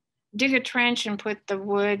dig a trench and put the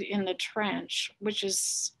wood in the trench, which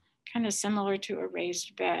is kind of similar to a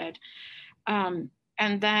raised bed, and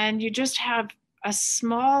then you just have a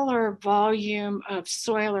smaller volume of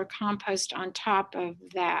soil or compost on top of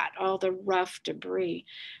that, all the rough debris.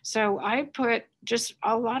 So I put just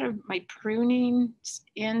a lot of my pruning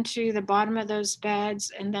into the bottom of those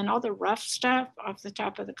beds, and then all the rough stuff off the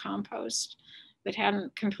top of the compost that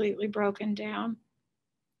hadn't completely broken down.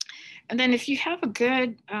 And then if you have a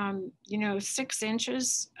good, 6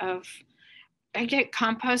 inches of, I get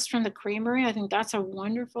compost from the creamery. I think that's a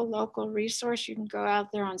wonderful local resource. You can go out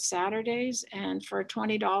there on Saturdays, and for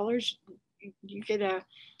 $20, you get a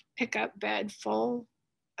pickup bed full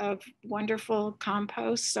of wonderful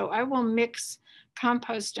compost. So I will mix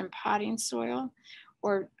compost and potting soil,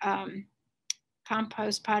 or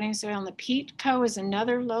compost potting soil. And the Peat Co. is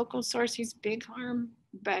another local source. He's Big Harm,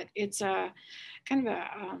 but it's a kind of a,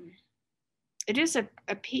 it is a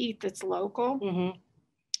peat that's local. Mm-hmm.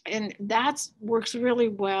 And that works really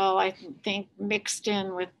well, I think, mixed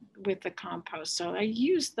in with the compost. So I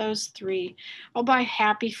use those three. I'll buy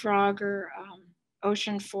Happy Frog or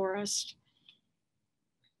Ocean Forest.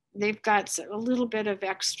 They've got a little bit of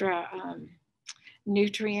extra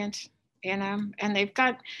nutrient in them, and they've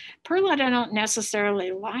got perlite. I don't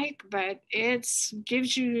necessarily like, but it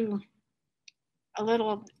gives you a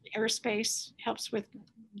little airspace, helps with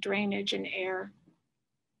drainage and air.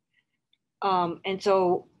 And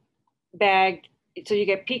so bagged, so you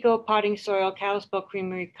get Pico, potting soil, Kalispell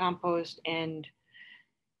Creamery compost, and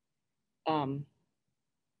then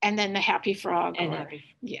the Happy Frog. And Happy,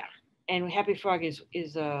 yeah. And Happy Frog is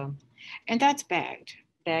and that's bagged.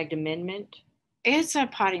 Bagged amendment. It's a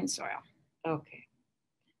potting soil. Okay.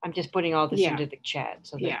 I'm just putting all this into the chat.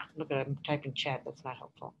 So that, look at, I'm typing chat. That's not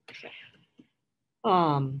helpful. Okay.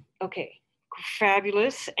 Okay.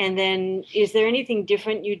 Fabulous. And then is there anything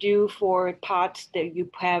different you do for pots that you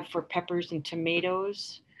have for peppers and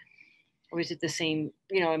tomatoes? Or is it the same,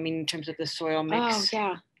 I mean, in terms of the soil mix?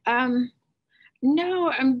 Oh, yeah.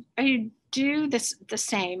 No, I do this the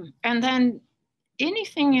same. And then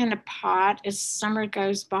anything in a pot as summer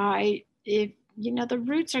goes by, if the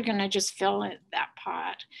roots are going to just fill in that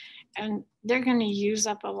pot, and they're going to use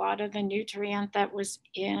up a lot of the nutrient that was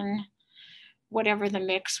in whatever the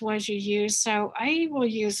mix was you use. So I will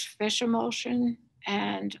use fish emulsion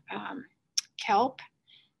and kelp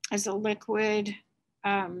as a liquid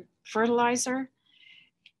fertilizer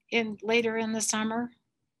later in the summer.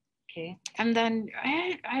 Okay. And then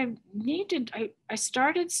I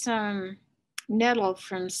started some nettle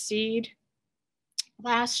from seed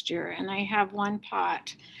last year, and I have one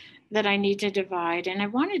pot that I need to divide, and I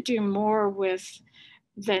want to do more with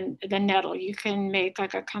the nettle. You can make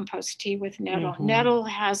like a compost tea with nettle. Mm-hmm. Nettle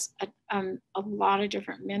has a lot of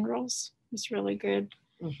different minerals. It's really good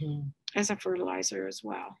as a fertilizer as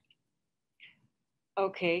well.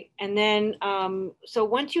 Okay, and then so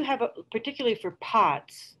once you have particularly for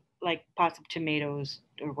pots, like pots of tomatoes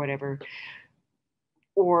or whatever,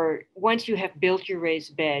 or once you have built your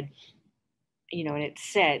raised bed, and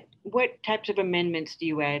it's set, what types of amendments do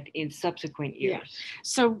you add in subsequent years? Yeah.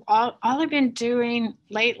 So all I've been doing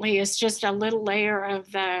lately is just a little layer of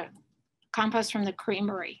the compost from the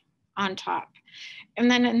creamery on top. And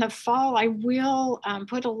then in the fall, I will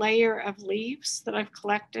put a layer of leaves that I've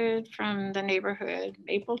collected from the neighborhood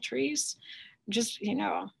maple trees. Just,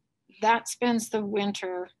 that spends the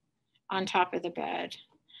winter on top of the bed.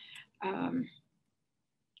 And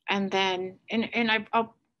then,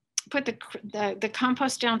 I'll put the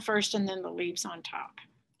compost down first and then the leaves on top.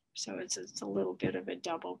 So it's a little bit of a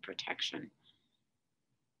double protection.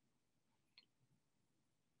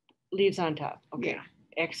 Leaves on top. Okay. Yeah.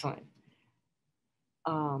 Excellent.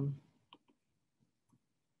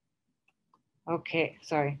 Okay,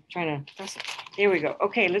 sorry, there we go.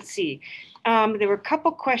 Okay, let's see. There were a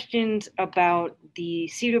couple questions about the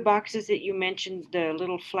cedar boxes that you mentioned, the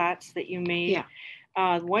little flats that you made. Yeah.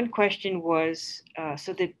 One question was,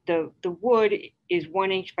 so that the wood is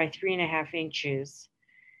 1 inch by 3.5 inches.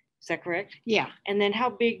 Is that correct? Yeah. And then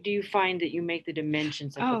how big do you find that you make the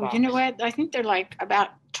dimensions of the box? Oh, you know what? I think they're like about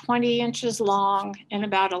 20 inches long and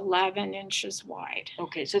about 11 inches wide.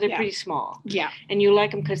 Okay, so they're pretty small. Yeah. And you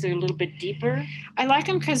like them because they're a little bit deeper? I like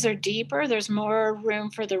them because they're deeper. There's more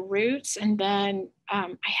room for the roots. And then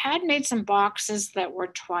I had made some boxes that were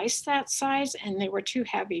twice that size, and they were too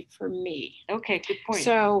heavy for me. Okay, good point.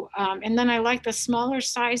 So, and then I like the smaller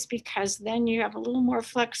size because then you have a little more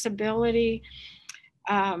flexibility.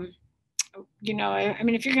 I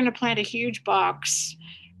mean, if you're going to plant a huge box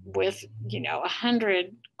with,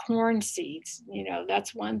 100 corn seeds,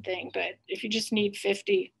 that's one thing. But if you just need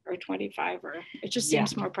 50 or 25, it just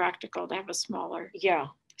seems more practical to have a smaller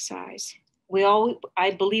size.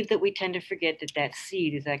 I believe that we tend to forget that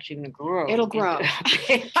seed is actually going to grow. It'll grow.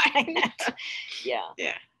 Yeah.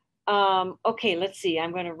 Yeah. Okay, let's see.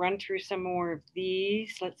 I'm going to run through some more of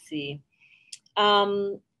these. Let's see.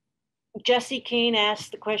 Jessie Kane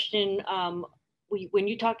asked the question, when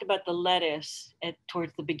you talked about the lettuce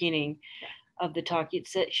towards the beginning of the talk,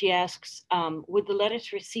 she asks, would the lettuce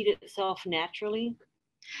reseed itself naturally?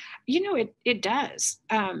 It does.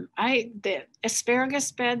 The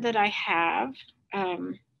asparagus bed that I have,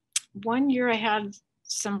 one year I had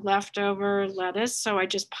some leftover lettuce, so I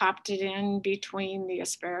just popped it in between the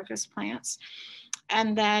asparagus plants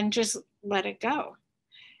and then just let it go.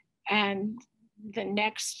 And the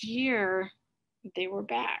next year they were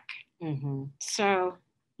back. So,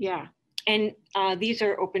 yeah. And these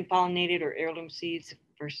are open pollinated or heirloom seeds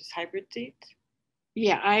versus hybrid seeds?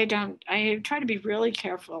 Yeah, I try to be really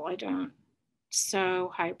careful. I don't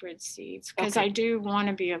sow hybrid seeds because I do want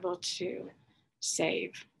to be able to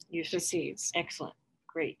save the seeds. Excellent.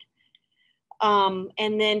 Great.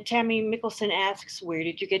 And then Tammy Mickelson asks, where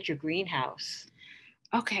did you get your greenhouse?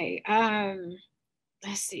 Okay.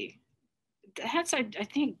 Let's see. That's, I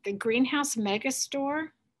think the Greenhouse Mega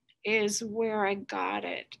Store is where I got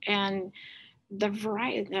it. And the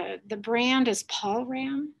brand is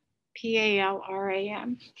Palram,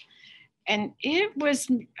 Palram. And it was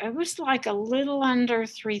like a little under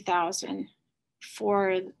 3,000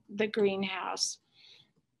 for the greenhouse.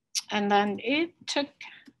 And then it took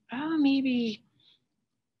maybe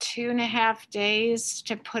 2.5 days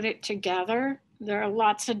to put it together. There are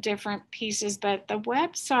lots of different pieces, but the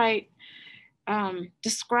website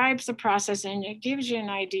describes the process and it gives you an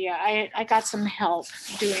idea. I got some help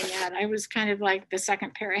doing that. I was kind of like the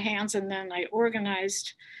second pair of hands, and then I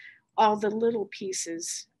organized all the little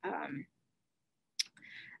pieces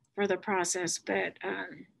for the process. But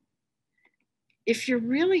if you're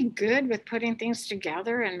really good with putting things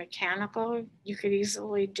together and mechanical, you could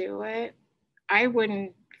easily do it. I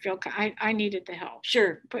wouldn't feel, I needed the help.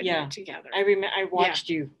 Sure. Putting it together. I watched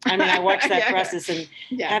you. I mean, I watched that process, and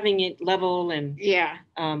having it level and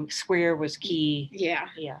square was key. Yeah.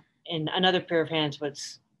 Yeah. And another pair of hands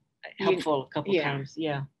was helpful a couple times.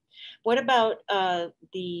 Yeah. What about that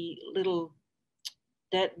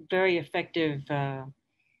very effective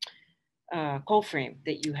cold frame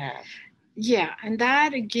that you have? Yeah, and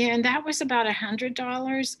that was about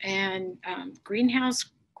 $100, and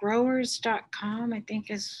greenhousegrowers.com, I think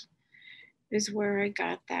is where I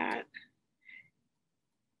got that.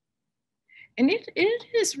 And it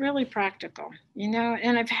is really practical,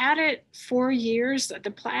 and I've had it 4 years. The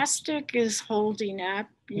plastic is holding up,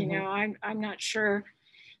 I'm not sure,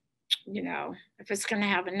 if it's going to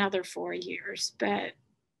have another 4 years, but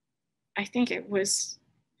I think it was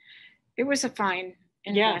a fine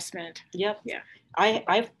investment. Yep. Yeah.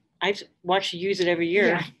 I've watched you use it every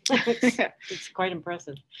year. Yeah. It's quite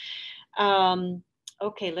impressive.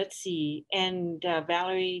 Okay, let's see. And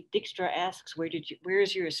Valerie Dijkstra asks, where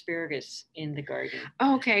is your asparagus in the garden?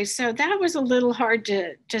 Okay, so that was a little hard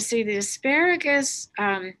to see. The asparagus,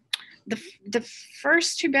 the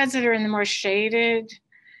first two beds that are in the more shaded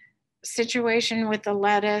situation with the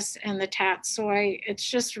lettuce and the tatsoi, it's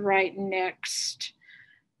just right next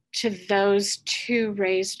to those two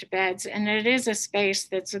raised beds. And it is a space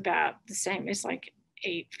that's about the same. It's like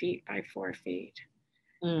 8 feet by 4 feet.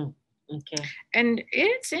 Okay. And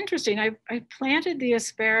it's interesting. I planted the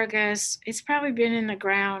asparagus. It's probably been in the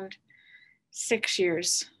ground 6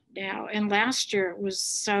 years now. And last year it was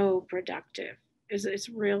so productive. It's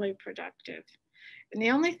really productive. And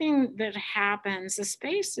the only thing that happens, the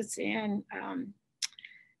space it's in,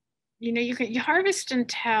 you harvest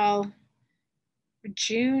until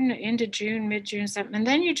mid-June, something, and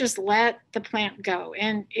then you just let the plant go,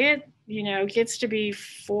 and it, gets to be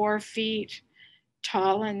 4 feet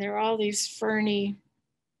tall, and there are all these ferny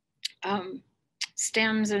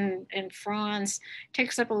stems and fronds. It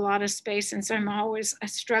takes up a lot of space, and so I'm always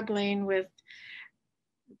struggling with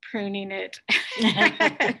pruning it.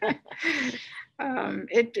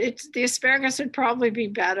 The asparagus would probably be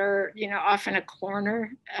better, off in a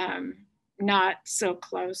corner, not so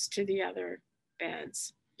close to the other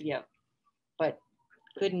beds. Yep. But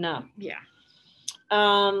good enough. Yeah.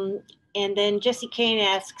 And then Jessie Kane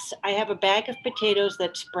asks, I have a bag of potatoes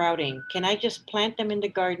that's sprouting. Can I just plant them in the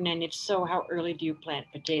garden? And if so, how early do you plant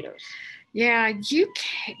potatoes? Yeah, you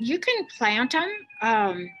can plant them.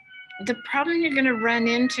 The problem you're going to run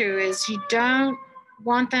into is you don't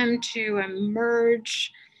want them to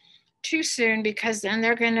emerge too soon, because then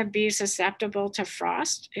they're going to be susceptible to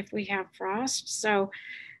frost if we have frost. So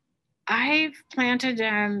I've planted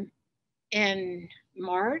them in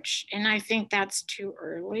March, and I think that's too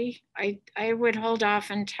early. I would hold off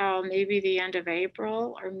until maybe the end of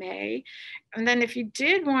April or May. And then if you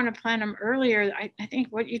did want to plant them earlier, I think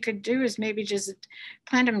what you could do is maybe just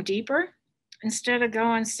plant them deeper. Instead of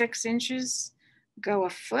going 6 inches, go a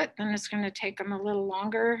foot, then it's going to take them a little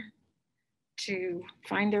longer to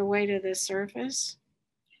find their way to the surface.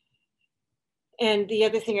 And the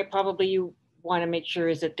other thing you want to make sure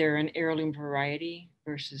is that they're an heirloom variety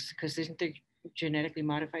versus, because isn't there genetically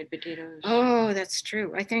modified potatoes? Oh, that's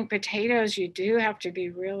true. I think potatoes, you do have to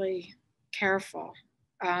be really careful.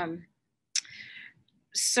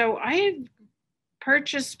 So I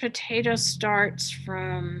purchased potato starts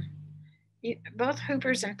from both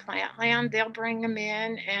Hoopers and Plantland, they'll bring them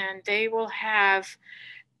in and they will have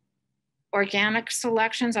organic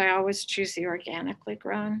selections. I always choose the organically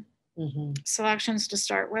grown selections to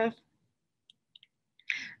start with.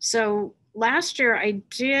 So last year I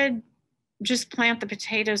did just plant the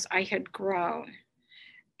potatoes I had grown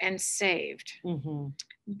and saved.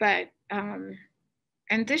 But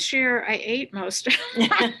and this year I ate most of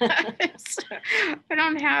it. So I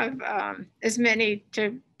don't have as many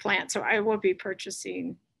to plant, so I will be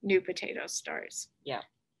purchasing new potato starts. Yeah.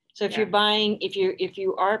 So if you're buying, if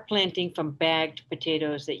you are planting from bagged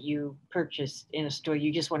potatoes that you purchased in a store,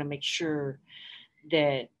 you just want to make sure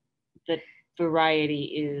that the variety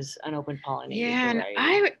is an open pollinated variety.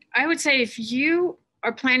 And I would say if you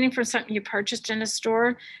are planting for something you purchased in a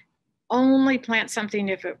store, only plant something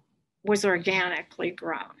if it was organically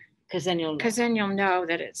grown. Because then you'll know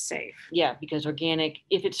that it's safe. Yeah, because organic,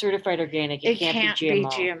 if it's certified organic, it can't be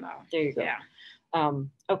GMO. There you go. Yeah.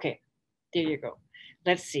 Okay, there you go.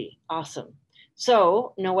 Let's see. Awesome.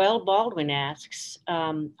 So Noelle Baldwin asks,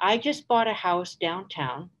 I just bought a house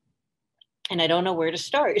downtown and I don't know where to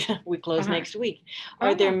start. We close next week.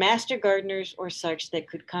 Are there master gardeners or such that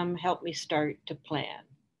could come help me start to plan?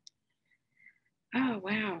 Oh,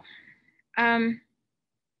 wow.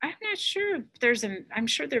 I'm not sure if I'm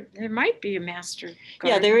sure there might be a master garden.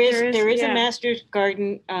 Yeah, there is a master's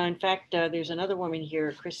garden. In fact, there's another woman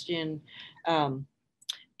here,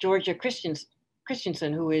 Georgia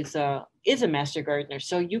Christensen, who is a master gardener.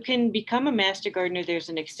 So you can become a master gardener. There's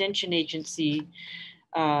an extension agency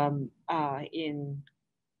in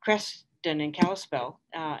Creston and Kalispell,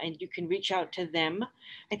 and you can reach out to them.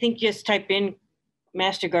 I think just type in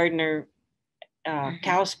master gardener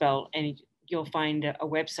Kalispell and you'll find a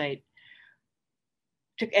website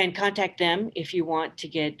and contact them if you want to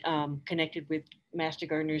get connected with master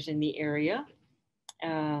gardeners in the area.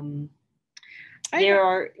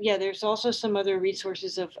 There's also some other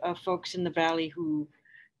resources of folks in the Valley who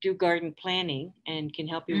do garden planning and can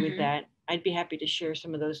help you with that. I'd be happy to share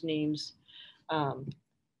some of those names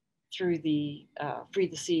through the Free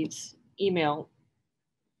the Seeds email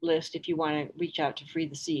list if you want to reach out to Free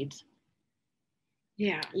the Seeds.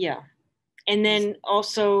 Yeah. And then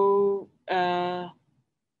also, and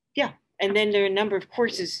then there are a number of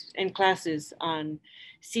courses and classes on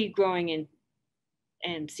seed growing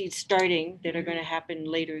and seed starting that are going to happen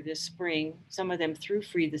later this spring, some of them through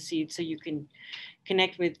Free the Seeds. So you can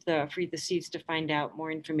connect with Free the Seeds to find out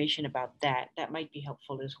more information about that. That might be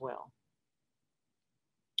helpful as well.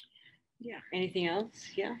 Yeah. Anything else?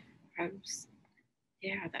 Yeah.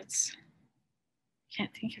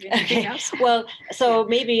 Can't think of anything else. Well, so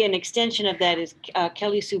maybe an extension of that is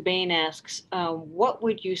Kelly Sue Bain asks, what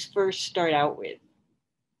would you first start out with?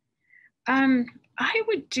 I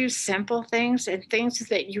would do simple things and things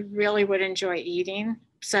that you really would enjoy eating.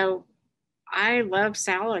 So I love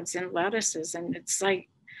salads and lettuces, and it's like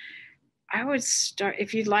I would start,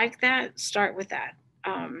 if you like that, start with that.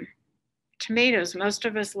 Tomatoes, most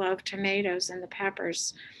of us love tomatoes and the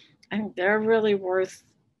peppers, and they're really worth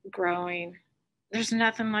growing. There's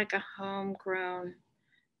nothing like a homegrown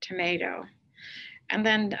tomato. And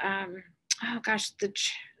then,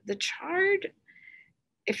 the chard,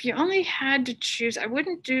 if you only had to choose, I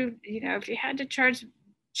wouldn't do, if you had to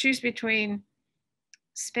choose between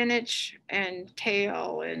spinach and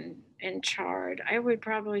kale and chard, I would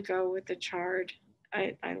probably go with the chard.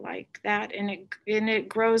 I like that, and it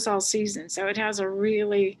grows all season, so it has a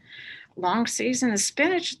really long season. The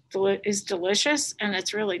spinach is delicious and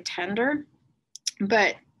it's really tender,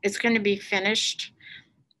 but it's going to be finished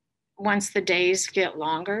once the days get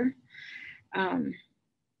longer.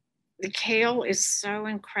 The kale is so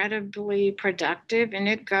incredibly productive, and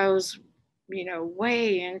it goes,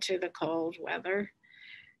 way into the cold weather.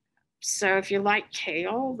 So if you like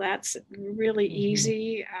kale, that's really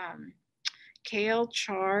easy. Kale,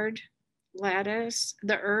 chard, lettuce,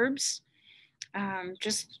 the herbs.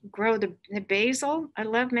 Just grow the basil. I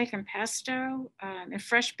love making pesto and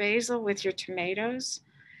fresh basil with your tomatoes.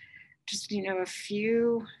 Just, a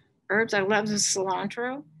few herbs. I love the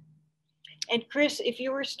cilantro. And Chris, if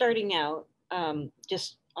you were starting out,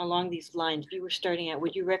 just along these lines, if you were starting out,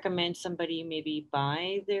 would you recommend somebody maybe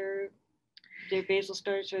buy their basil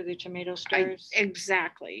starts or their tomato starts?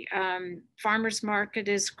 Exactly. Farmers Market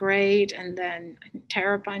is great. And then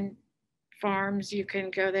Terrapin Farms, you can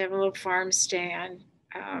go, they have a little farm stand.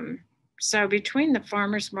 So between the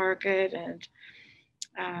Farmers Market and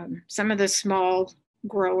some of the small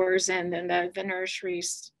growers and then the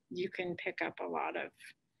nurseries, you can pick up a lot of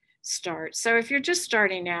starts. So if you're just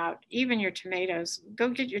starting out, even your tomatoes, go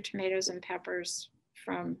get your tomatoes and peppers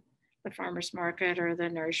from the farmer's market or the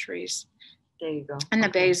nurseries. There you go. And the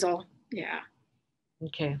Okay. basil. Yeah.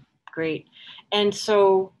 Okay, great. And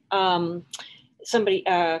so somebody,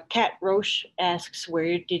 Kat Roche asks,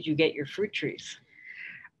 where did you get your fruit trees?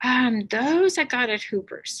 Those I got at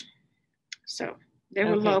Hooper's. So they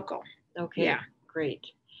were local. Okay, yeah. Great.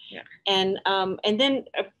 Yeah. And then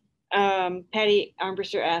Patty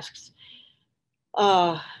Armbruster asks,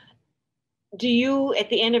 do you, at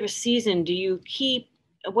the end of a season, do you keep,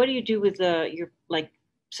 what do you do with your, like,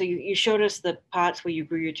 so you showed us the pots where you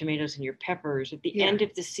grew your tomatoes and your peppers. At the end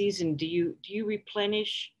of the season, do you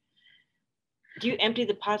replenish? Do you empty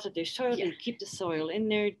the pots of their soil? Do you keep the soil in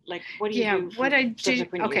there? Like, what do you do? What I do,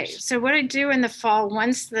 years? So what I do in the fall,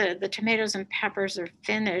 once the tomatoes and peppers are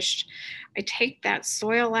finished, I take that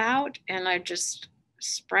soil out and I just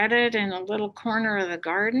spread it in a little corner of the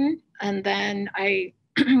garden. And then I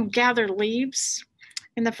gather leaves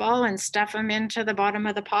in the fall and stuff them into the bottom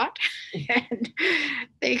of the pot. And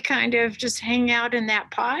they kind of just hang out in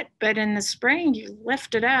that pot. But in the spring, you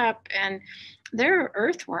lift it up and there are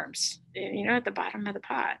earthworms, at the bottom of the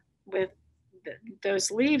pot with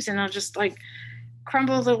those leaves. And I'll just like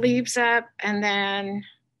crumble the leaves up. And then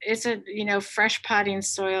it's a, fresh potting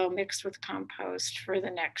soil mixed with compost for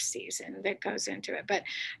the next season that goes into it. But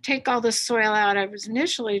take all the soil out. I was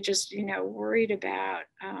initially just, worried about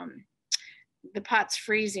the pots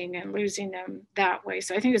freezing and losing them that way.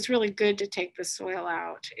 So I think it's really good to take the soil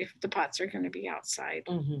out if the pots are going to be outside.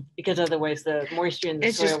 Mm-hmm. Because otherwise the moisture in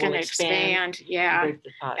the soil just going to expand. Yeah.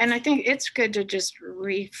 And I think it's good to just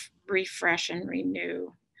refresh and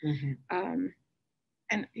renew. Mm-hmm.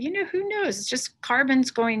 And who knows? It's just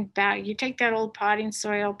carbon's going back. You take that old potting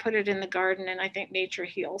soil, put it in the garden, and I think nature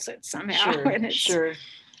heals it somehow. Sure, and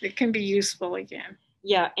it can be useful again.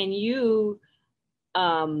 Yeah, and you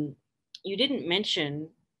didn't mention,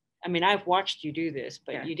 I mean, I've watched you do this,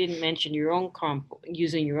 but you didn't mention your own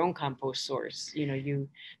using your own compost source.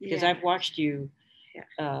 Because I've watched you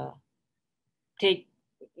take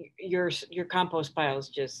your compost piles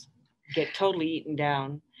just get totally eaten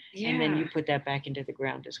down, and then you put that back into the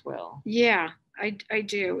ground as well. Yeah, I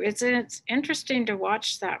do. It's interesting to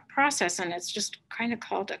watch that process, and it's just kind of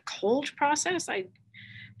called a cold process. I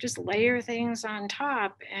just layer things on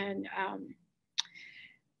top, and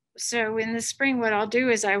so in the spring, what I'll do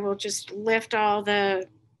is I will just lift all the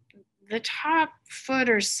top foot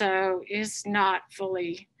or so is not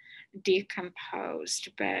fully decomposed,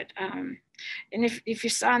 but and if you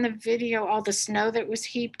saw in the video all the snow that was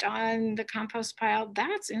heaped on the compost pile,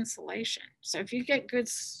 that's insulation. So if you get good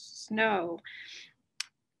snow,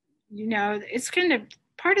 it's gonna,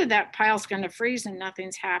 part of that pile's gonna freeze and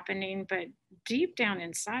nothing's happening, but deep down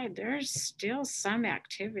inside there's still some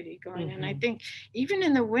activity going. Mm-hmm. And I think even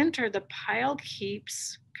in the winter the pile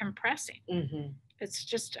keeps compressing. Mm-hmm. It's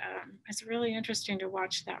just it's really interesting to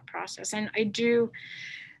watch that process. And I do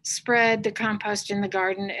spread the compost in the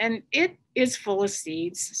garden, and it is full of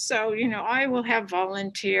seeds. So I will have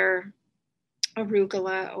volunteer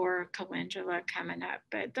arugula or calendula coming up,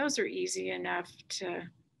 but those are easy enough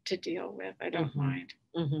to deal with. I don't mind.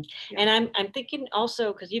 Mm-hmm. Yeah. And I'm thinking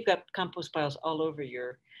also, because you've got compost piles all over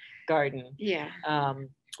your garden. Yeah.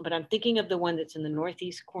 But I'm thinking of the one that's in the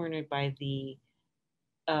northeast corner by the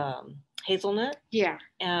hazelnut. Yeah.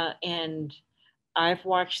 And I've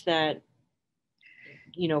watched that,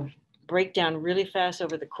 break down really fast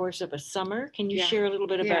over the course of a summer. Can you share a little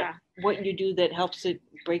bit about what you do that helps it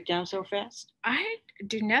break down so fast? I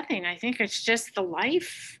do nothing. I think it's just the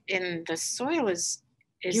life in the soil is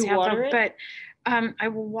you water it? But I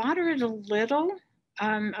will water it a little.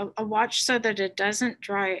 I'll watch so that it doesn't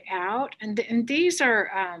dry out. And these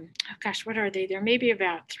are, what are they? They're maybe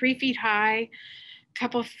about 3 feet high, a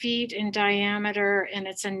couple feet in diameter, and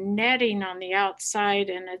it's a netting on the outside,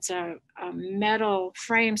 and it's a metal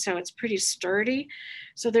frame, so it's pretty sturdy.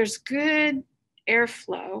 So there's good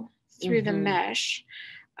airflow through the mesh.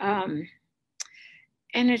 And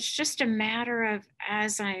it's just a matter of,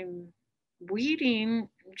 as I'm weeding,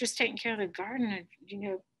 just taking care of the garden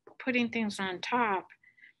and putting things on top,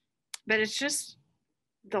 but it's just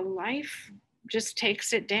the life just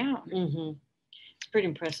takes it down. Mm-hmm. It's pretty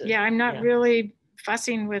impressive. Yeah, I'm not really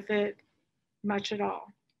fussing with it much at all.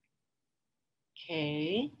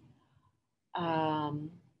 Okay.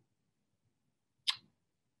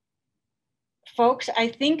 Folks, I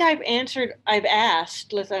think I've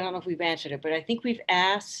asked, I don't know if we've answered it, but I think we've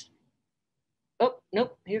asked. Oh,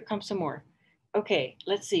 nope, here comes some more. Okay,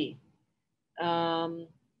 let's see.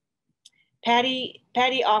 Patty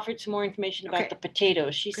offered some more information about the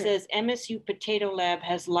potatoes. She Good. says MSU Potato Lab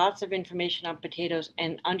has lots of information on potatoes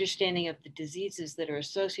and understanding of the diseases that are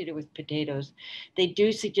associated with potatoes. They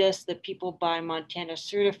do suggest that people buy Montana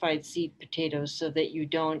certified seed potatoes so that you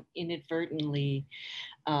don't inadvertently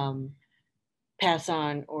pass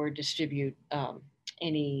on or distribute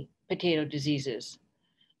any potato diseases.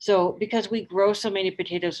 So because we grow so many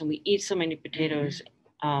potatoes and we eat so many potatoes,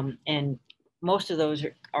 and most of those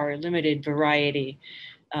are limited variety,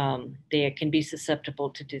 they can be susceptible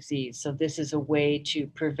to disease. So this is a way to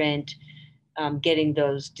prevent getting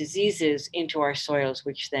those diseases into our soils,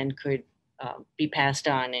 which then could be passed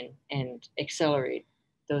on and accelerate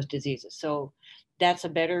those diseases. So that's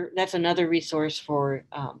another resource for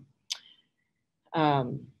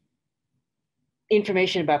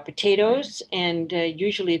information about potatoes. And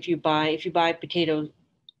usually if you buy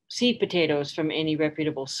seed potatoes from any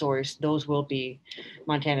reputable source, those will be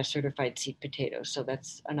Montana certified seed potatoes. So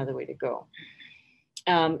that's another way to go.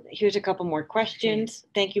 Here's a couple more questions.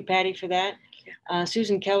 Thank you, Patty, for that.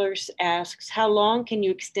 Susan Keller asks, how long can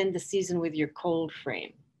you extend the season with your cold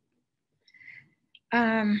frame?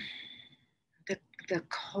 The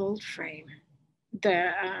cold frame,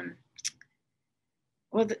 the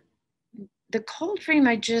cold frame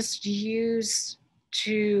I just use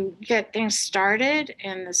to get things started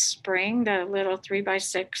in the spring, the little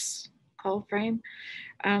 3x6 cold frame.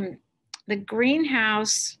 The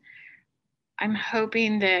greenhouse, I'm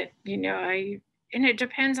hoping that, and it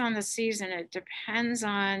depends on the season. It depends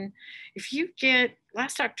on if you get,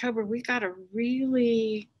 last October, we got a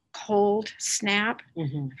really cold snap.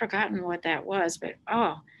 I've forgotten what that was, but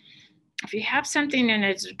if you have something and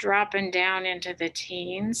it's dropping down into the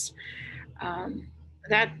teens,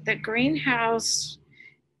 that the greenhouse,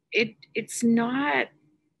 it's not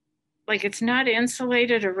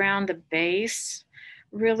insulated around the base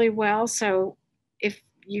really well. So if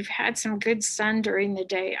you've had some good sun during the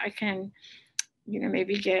day, I can,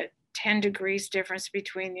 maybe get 10 degrees difference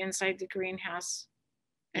between inside the greenhouse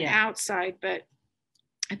and outside. But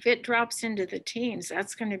if it drops into the teens,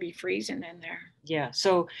 that's going to be freezing in there. Yeah.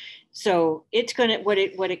 So it's going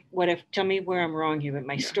to, tell me where I'm wrong here, but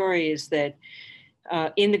my story is that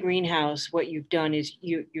in the greenhouse, what you've done is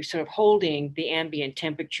you're sort of holding the ambient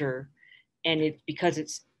temperature, and because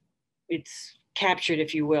it's captured,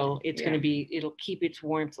 if you will, it'll keep its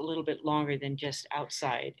warmth a little bit longer than just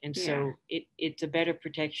outside. And so it's a better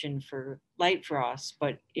protection for light frost.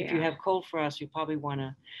 But if you have cold frost, you probably want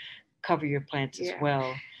to cover your plants as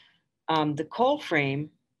well. The cold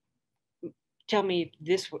frame, tell me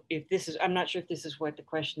if this is, I'm not sure if this is what the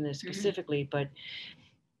question is specifically, but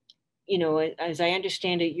as I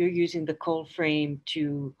understand it, you're using the cold frame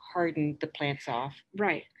to harden the plants off.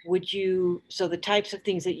 Right. So the types of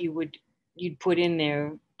things that you'd put in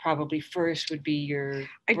there probably first would be your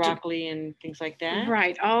broccoli and things like that?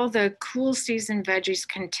 Right. All the cool season veggies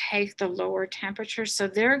can take the lower temperature, so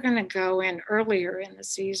they're going to go in earlier in the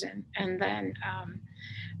season. And then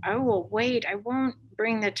I will wait. I won't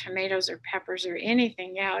bring the tomatoes or peppers or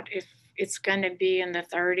anything out if it's going to be in the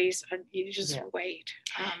 30s. You just wait.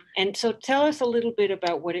 And so tell us a little bit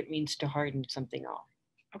about what it means to harden something off.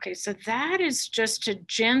 Okay, so that is just to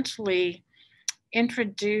gently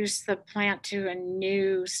introduce the plant to a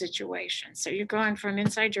new situation. So you're going from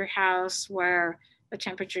inside your house where the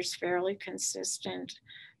temperature is fairly consistent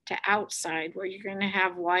to outside where you're going to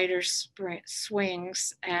have wider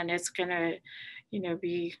swings, and it's going to,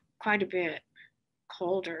 be quite a bit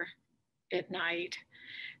colder at night.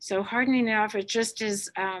 So hardening it off, it just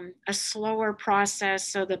is a slower process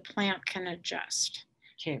so the plant can adjust.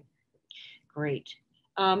 Okay, great.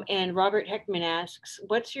 And Robert Heckman asks,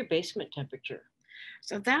 what's your basement temperature?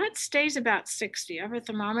 So that stays about 60. I have a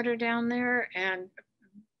thermometer down there, and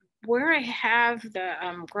where I have the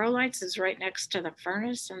grow lights is right next to the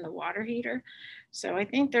furnace and the water heater. So I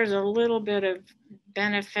think there's a little bit of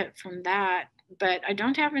benefit from that, but I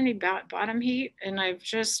don't have any bottom heat, and I've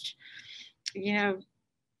just,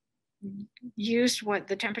 used what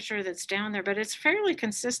the temperature that's down there, but it's fairly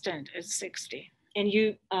consistent at 60. And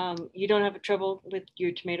you don't have trouble with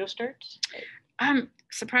your tomato starts?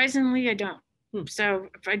 Surprisingly, I don't. So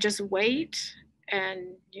if I just wait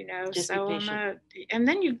and, just sow them, and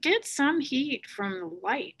then you get some heat from the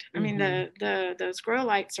light. I mean, those grow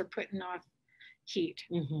lights are putting off heat.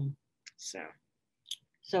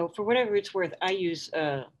 So for whatever it's worth, I use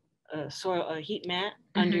a heat mat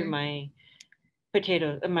under my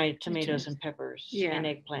tomatoes and peppers and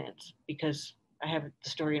eggplants, because I have the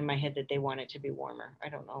story in my head that they want it to be warmer. I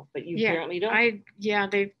don't know, but you Yeah, apparently don't.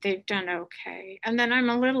 they've done okay. And then I'm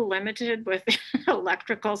a little limited with the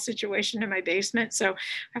electrical situation in my basement. So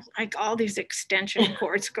I've like all these extension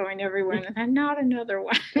cords going everywhere and then not another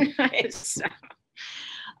one. So,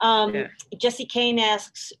 yeah. Jesse Kane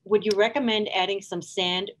asks, would you recommend adding some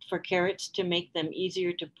sand for carrots to make them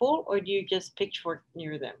easier to pull, or do you just pitchfork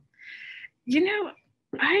near them? You know,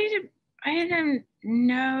 I didn't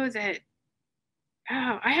know that.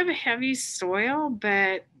 Oh, I have a heavy soil,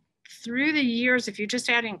 but through the years, if you just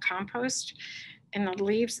add in compost and the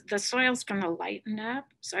leaves, the soil's going to lighten up.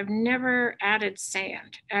 So I've never added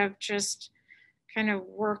sand. I've just kind of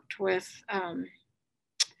worked with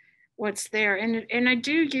what's there, and I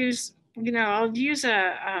do use, I'll use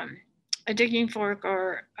a digging fork,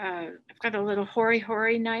 or I've got a little hori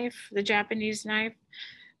hori knife, the Japanese knife.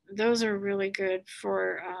 Those are really good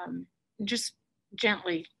for just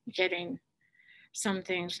gently getting some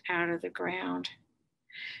things out of the ground.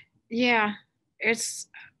 Yeah, it's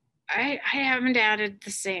I haven't added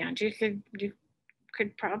the sand. You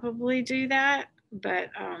could probably do that, but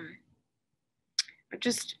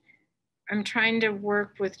I'm trying to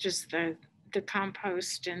work with just the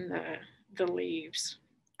compost and the leaves.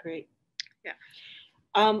 Great.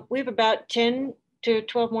 Yeah. We have about 10 to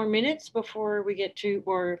 12 more minutes before we get to,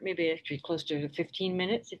 or maybe actually close to 15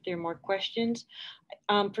 minutes if there are more questions.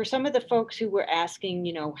 For some of the folks who were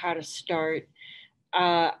asking, how to start,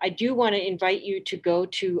 I do want to invite you to go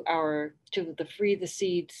to the Free the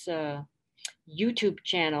Seeds YouTube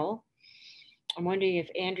channel. I'm wondering if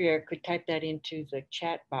Andrea could type that into the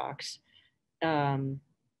chat box,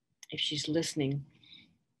 if she's listening.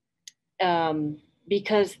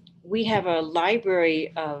 Because we have a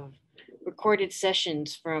library of recorded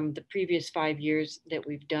sessions from the previous 5 years that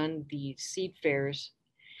we've done the seed fairs.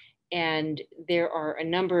 And there are a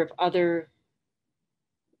number of other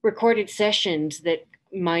recorded sessions that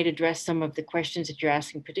might address some of the questions that you're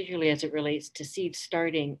asking, particularly as it relates to seed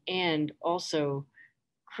starting. And also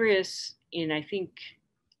Chris, I think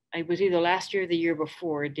I was either last year or the year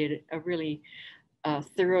before, did a really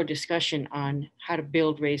thorough discussion on how to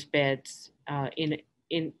build raised beds.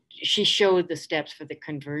 She showed the steps for the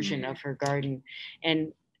conversion of her garden,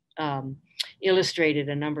 and illustrated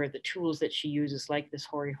a number of the tools that she uses, like this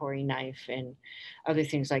hori hori knife and other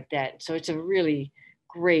things like that. So it's a really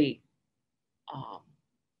great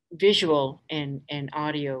visual and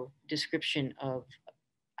audio description of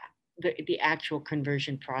the actual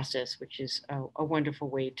conversion process, which is a wonderful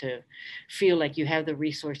way to feel like you have the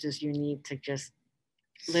resources you need to just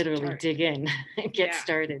literally dig in and get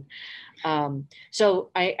started.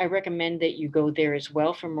 So I recommend that you go there as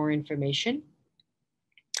well for more information.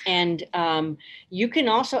 And you can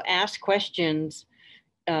also ask questions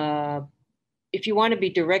if you want to be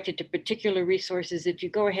directed to particular resources. If you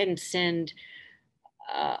go ahead and send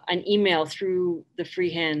an email through the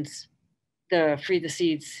Free the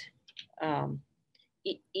Seeds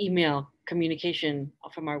email communication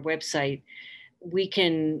from our website, we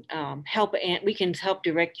can help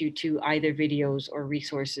direct you to either videos or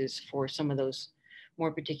resources for some of those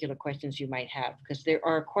more particular questions you might have, because there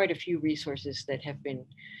are quite a few resources that have been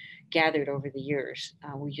gathered over the years.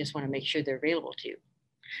 We just want to make sure they're available to you.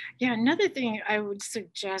 Yeah, another thing I would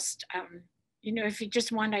suggest, if you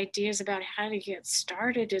just want ideas about how to get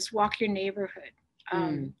started, is walk your neighborhood.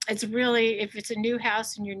 It's really, if it's a new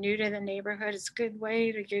house and you're new to the neighborhood, it's a good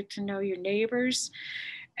way to get to know your neighbors.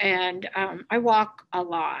 And I walk a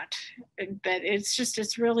lot, but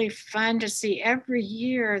it's really fun to see. Every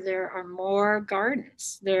year there are more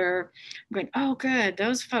gardens. They're going, oh good,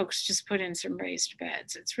 those folks just put in some raised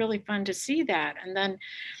beds. It's really fun to see that. And then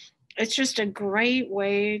it's just a great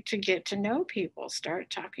way to get to know people. Start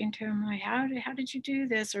talking to them, like, how did you do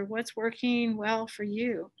this, or what's working well for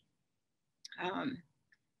you?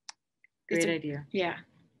 Great idea. Yeah.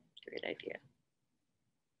 Great idea.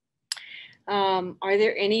 Are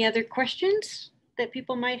there any other questions that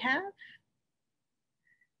people might have?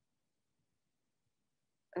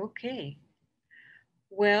 Okay.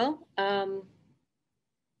 Well, I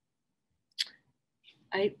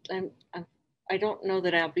don't know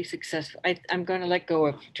that I'll be successful. I'm going to let go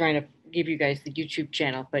of trying to give you guys the YouTube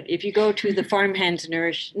channel. But if you go to the Farmhands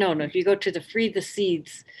Nourish, if you go to the Free the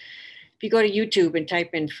Seeds, if you go to YouTube and type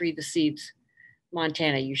in Free the Seeds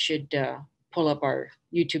Montana, you should pull up our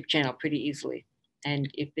YouTube channel pretty easily.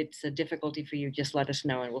 And if it's a difficulty for you, just let us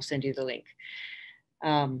know and we'll send you the link.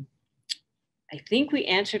 I think we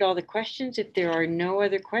answered all the questions. If there are no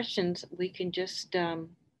other questions, we can just, I'll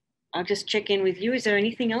just check in with you. Is there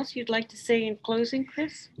anything else you'd like to say in closing,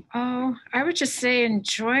 Chris? Oh, I would just say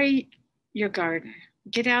enjoy your garden.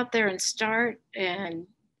 get out there and start, and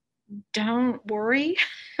don't worry.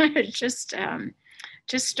 just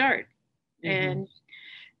start. And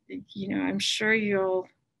I'm sure you'll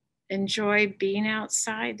enjoy being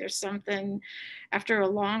outside. There's something, after a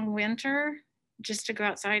long winter, just to go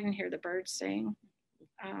outside and hear the birds sing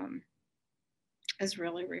is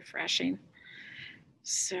really refreshing.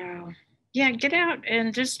 So yeah, get out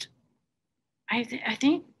and just, I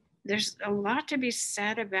think there's a lot to be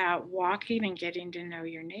said about walking and getting to know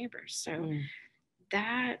your neighbors. So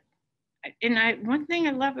that, and one thing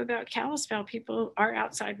I love about Kalispell, people are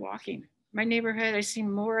outside walking. My neighborhood, I see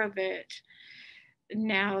more of it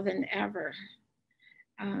now than ever.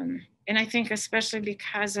 And I think especially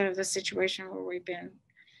because of the situation where we've been,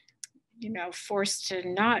 forced to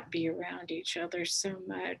not be around each other so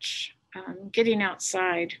much, getting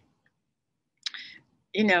outside,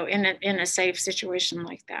 in a safe situation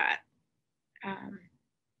like that,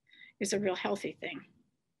 is a real healthy thing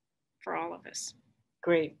for all of us.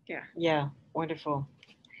 Great. Yeah. Yeah. Wonderful.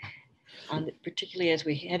 Particularly as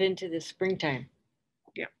we head into the springtime.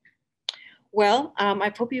 Yeah. Well,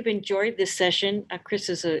 I hope you've enjoyed this session. Chris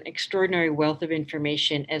is an extraordinary wealth of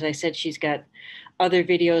information. As I said, she's got other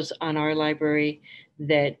videos on our library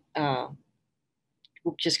that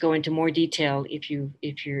we'll just go into more detail if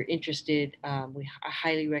you're interested. I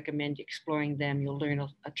highly recommend exploring them. You'll learn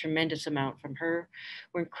a tremendous amount from her.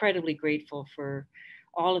 We're incredibly grateful for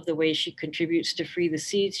all of the ways she contributes to Free the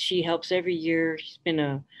Seeds. She helps every year. She's been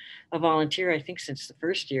a volunteer, I think, since the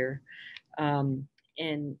first year, and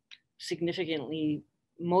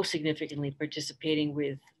most significantly participating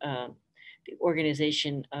with the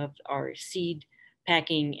organization of our seed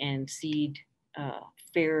packing and seed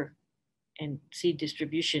fair and seed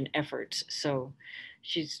distribution efforts. So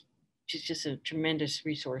she's just a tremendous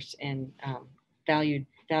resource and valued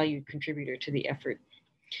contributor to the effort.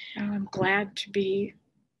 I'm glad to be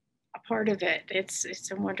a part of it.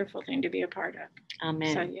 It's a wonderful thing to be a part of.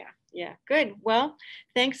 Amen. So yeah. Yeah, good. Well,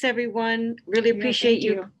 thanks everyone. Really appreciate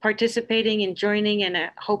you participating and joining, and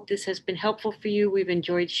I hope this has been helpful for you. We've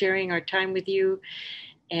enjoyed sharing our time with you,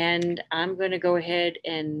 and I'm going to go ahead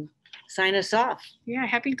and sign us off. Yeah,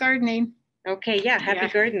 happy gardening. Okay, yeah, happy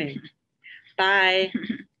gardening. Bye. I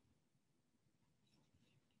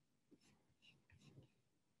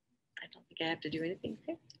don't think I have to do anything.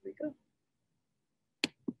 Okay, here we go.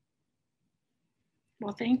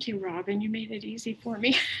 Well, thank you, Robin. You made it easy for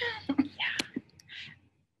me.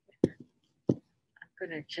 Yeah. I'm going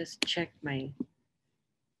to just check my